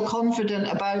don't feel confident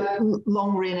about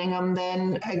long reining them,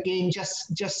 then again,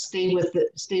 just stay with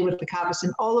the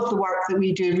cavesson. All of the work that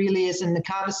we do really is in the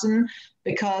cavesson,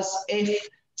 because if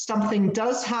something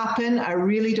does happen, I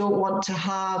really don't want to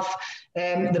have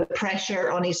the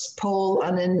pressure on his poll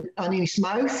and on his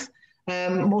mouth.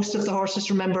 Most of the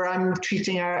horses, remember, I'm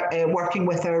working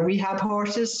with our rehab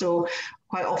horses, so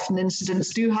quite often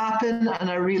incidents do happen, and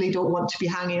I really don't want to be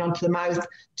hanging onto the mouth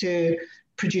to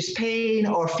produce pain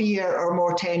or fear or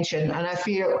more tension, and I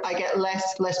feel I get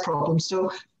less problems.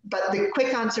 So, but the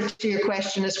quick answer to your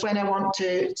question is when I want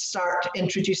to start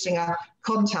introducing a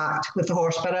contact with the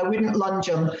horse, but I wouldn't lunge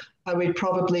him. I would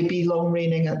probably be long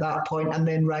reining at that point and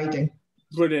then riding.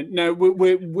 Brilliant. Now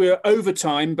we're over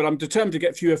time, but I'm determined to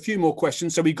get through a few more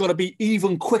questions, so we've got to be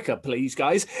even quicker, please,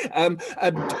 guys.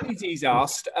 Daisy's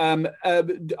asked,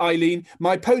 Eileen,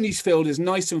 my pony's field is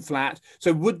nice and flat,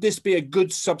 so would this be a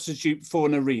good substitute for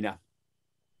an arena?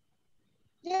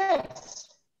 Yes.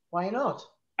 Why not?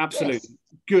 Absolutely. Yes.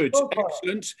 Good.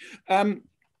 Excellent.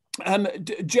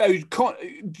 Joe,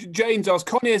 James asked,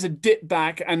 Connie has a dip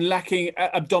back and lacking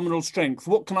abdominal strength.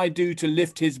 What can I do to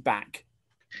lift his back?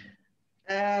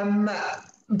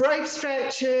 Bright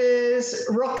stretches,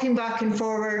 rocking back and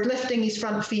forward, lifting his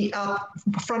front foot up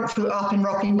and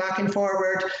rocking back and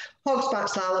forward, hog's back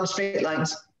slalom, straight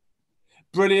lines.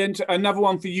 Brilliant. Another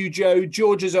one for you, Joe.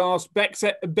 George has asked, best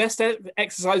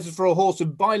exercises for a horse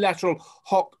with bilateral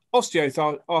hock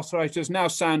osteoarthritis, now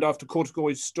sound after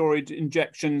corticosteroid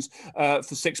injections for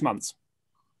 6 months.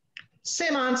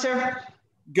 Same answer.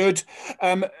 Good.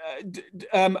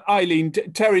 Eileen,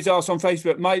 Terry's asked on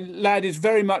Facebook, my lad is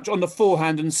very much on the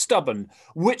forehand and stubborn.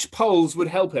 Which poles would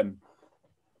help him?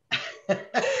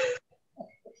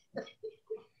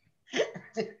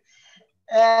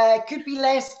 Could be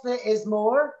less is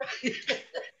more.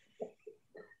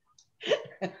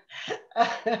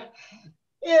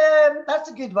 Yeah, that's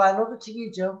a good one. Over to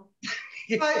you, Joe.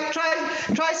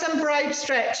 Try some bribe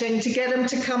stretching to get him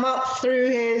to come up through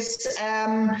his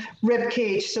rib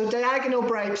cage. So diagonal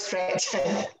bribe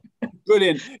stretching.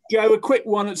 Brilliant. Joe, a quick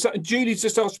one. Julie's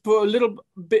just asked for a little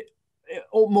bit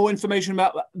more information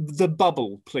about the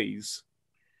bubble, please.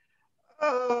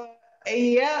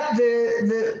 Yeah,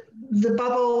 the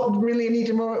bubble really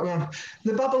needed more. Well,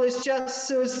 the bubble is just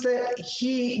so that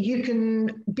you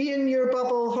can be in your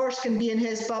bubble, horse can be in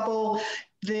his bubble.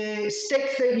 The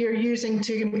stick that you're using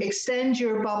to extend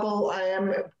your bubble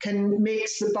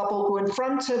makes the bubble go in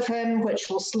front of him, which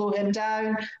will slow him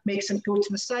down, makes him go to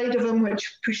the side of him,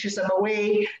 which pushes him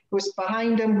away, goes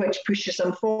behind him, which pushes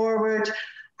him forward.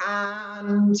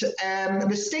 And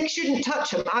the stick shouldn't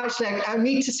touch him. Actually, I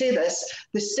need to say this.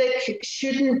 The stick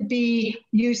shouldn't be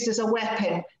used as a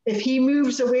weapon. If he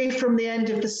moves away from the end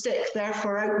of the stick,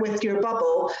 therefore out with your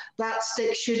bubble, that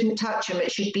stick shouldn't touch him.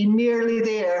 It should be merely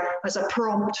there as a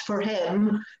prompt for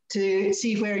him to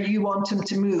see where you want him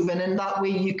to move. And in that way,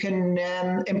 you can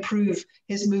improve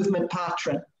his movement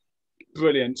pattern.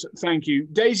 Brilliant. Thank you.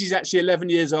 Daisy's actually 11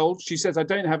 years old. She says, I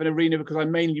don't have an arena because I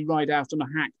mainly ride out on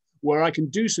a hack where I can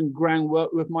do some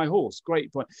groundwork with my horse.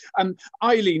 Great point.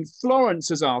 Eileen, Florence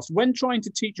has asked, when trying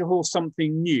to teach a horse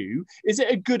something new, is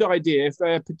it a good idea if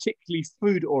they're particularly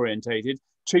food orientated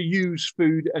to use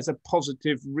food as a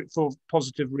positive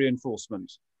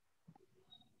reinforcement?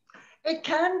 It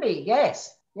can be,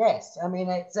 yes. Yes. I mean,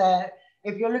 it's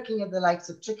if you're looking at the likes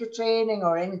of tricker training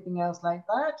or anything else like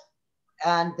that,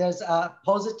 and there's a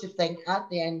positive thing at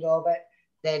the end of it,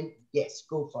 then yes,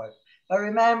 go for it. But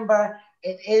remember,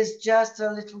 it is just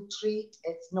a little treat.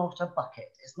 It's not a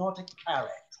bucket. It's not a carrot.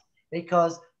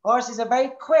 Because horses are very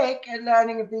quick at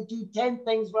learning if they do 10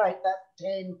 things right, that's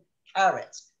 10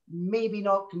 carrots. Maybe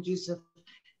not conducive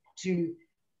to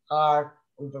our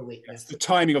overweightness. Yes, the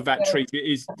timing of that treat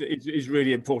is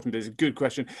really important. It's a good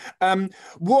question.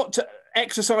 What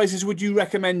exercises would you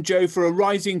recommend, Joe, for a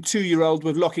rising 2-year-old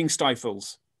with locking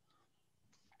stifles?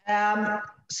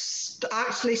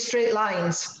 Actually, straight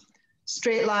lines.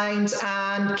 Straight lines,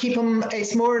 and keep them,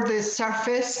 it's more the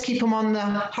surface, keep them on the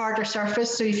harder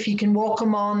surface. So if you can walk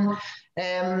them on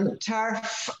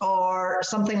turf or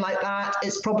something like that,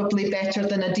 it's probably better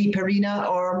than a deep arena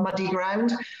or muddy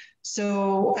ground.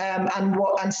 So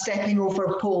and stepping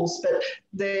over poles, but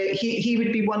he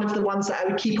would be one of the ones that I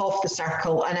would keep off the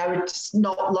circle, and I would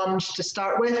not lunge to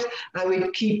start with. I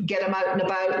would get him out and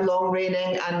about, long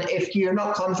reining, and if you're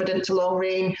not confident to long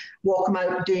rein, walk him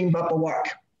out doing bubble work.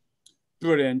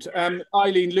 Brilliant.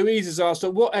 Eileen, Louise has asked,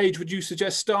 at what age would you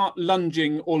suggest start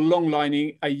lunging or long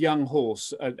lining a young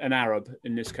horse, an Arab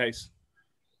in this case?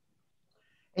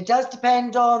 It does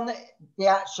depend on the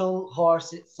actual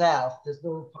horse itself. There's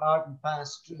no hard and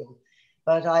fast rule.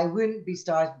 But I wouldn't be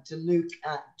starting to look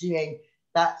at doing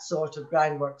that sort of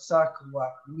groundwork, circle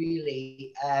work,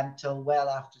 really, till well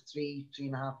after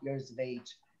 3.5 years of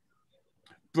age.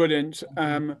 Brilliant.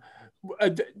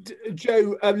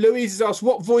 Joe, Louise has asked,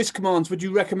 what voice commands would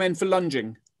you recommend for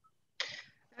lunging?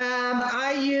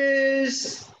 I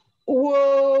use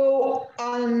whoa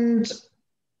and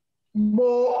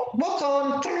walk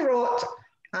on, turn rot,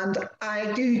 and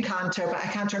I do canter, but I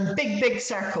canter in big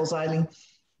circles, Eileen,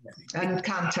 and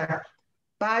canter.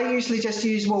 But I usually just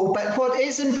use whoa. But what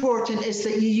is important is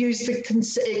that you use it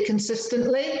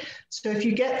consistently. So if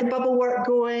you get the bubble work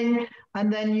going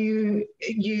and then you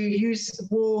use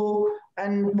whoa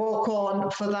and walk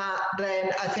on for that, then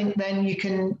I think then you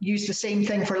can use the same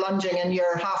thing for lunging and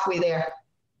you're halfway there.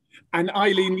 And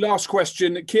Eileen, last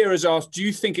question. Kira's asked, do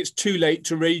you think it's too late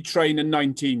to retrain a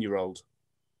 19-year-old?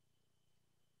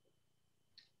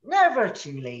 Never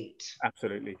too late.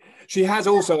 Absolutely. She has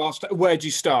also asked, where do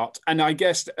you start? And I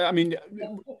guess, I mean,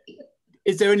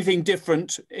 is there anything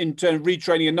different in terms of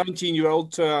retraining a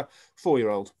 19-year-old to a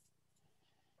 4-year-old?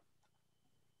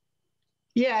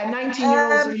 Yeah,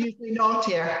 19-year-olds are usually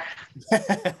naughtier.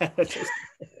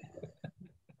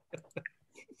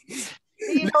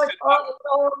 You know,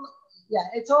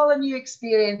 it's all a new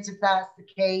experience if that's the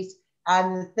case.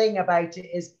 And the thing about it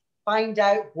is find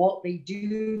out what they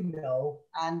do know,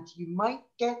 and you might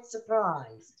get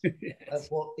surprised at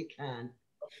what they can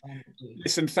do.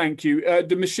 Listen, thank you.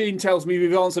 The machine tells me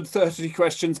we've answered 30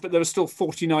 questions, but there are still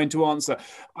 49 to answer.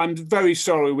 I'm very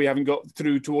sorry we haven't got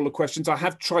through to all the questions. I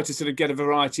have tried to sort of get a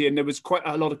variety, and there was quite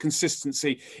a lot of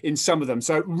consistency in some of them.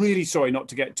 So really sorry not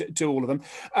to get to all of them.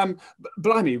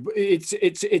 Blimey,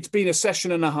 it's been a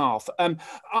session and a half.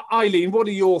 Eileen, what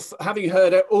are your, having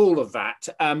heard all of that,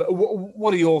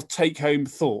 what are your take-home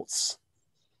thoughts?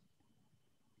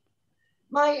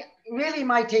 My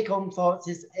take-home thoughts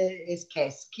is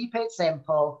KISS. Keep it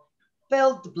simple,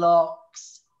 build the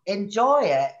blocks, enjoy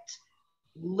it,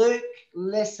 look,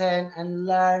 listen, and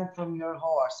learn from your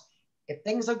horse. If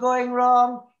things are going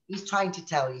wrong, he's trying to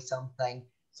tell you something.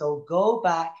 So go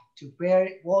back to where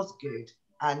it was good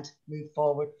and move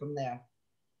forward from there.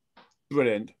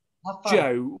 Brilliant.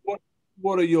 Joe,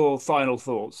 what are your final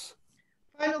thoughts?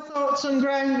 Final thoughts on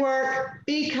groundwork: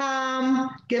 be calm,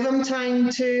 give them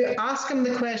time to ask him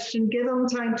the question, give him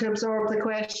time to absorb the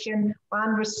question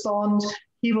and respond.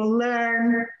 He will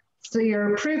learn, so you're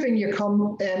improving your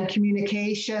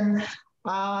communication,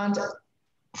 and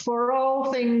for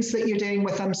all things that you're doing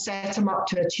with him, set him up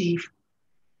to achieve.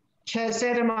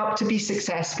 Set him up to be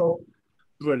successful.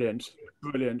 Brilliant.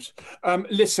 Brilliant.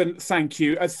 Listen, thank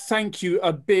you. A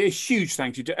huge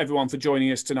thank you to everyone for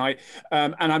joining us tonight.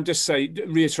 And I'm just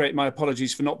reiterate my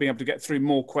apologies for not being able to get through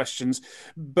more questions,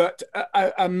 but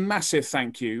a massive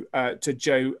thank you to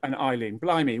Joe and Eileen.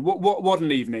 Blimey, what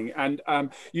an evening. And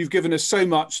you've given us so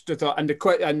much to thought, and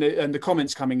the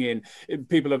comments coming in,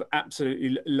 people have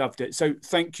absolutely loved it. So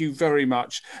thank you very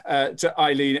much to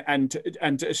Eileen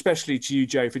and especially to you,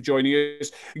 Joe, for joining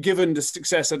us. Given the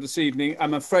success of this evening,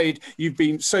 I'm afraid you've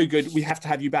been so good. We have to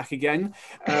have you back again.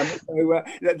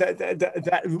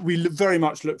 We very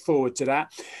much look forward to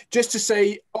that. Just to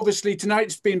say, obviously,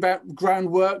 tonight's been about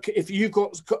groundwork. If you've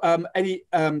got any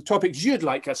topics you'd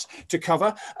like us to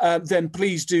cover, then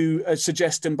please do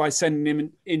suggest them by sending them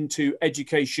into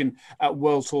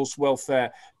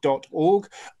education@worldhorsewelfare.org.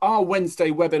 Our Wednesday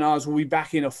webinars will be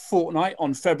back in a fortnight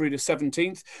on February the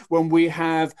 17th, when we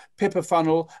have Pippa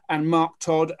Funnell and Mark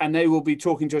Todd, and they will be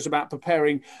talking to us about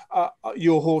preparing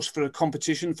your horse for a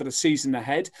competition for the season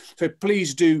ahead. So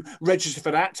please do register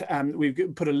for that.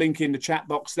 We've put a link in the chat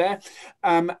box there.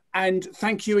 And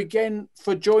thank you again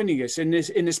for joining us in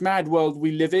this mad world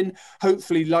we live in.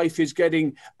 Hopefully life is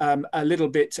getting a little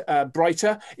bit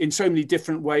brighter in so many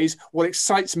different ways. What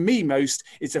excites me most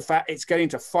is the fact it's getting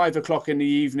to 5 o'clock in the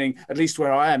evening, at least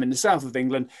where I am in the south of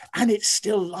England, and it's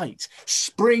still light.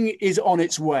 Spring is on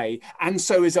its way, and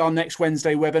so is our next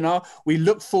Wednesday webinar. We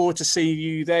look forward to seeing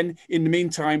you then. In the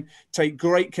meantime, take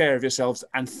great care of yourselves,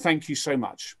 and thank you so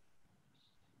much.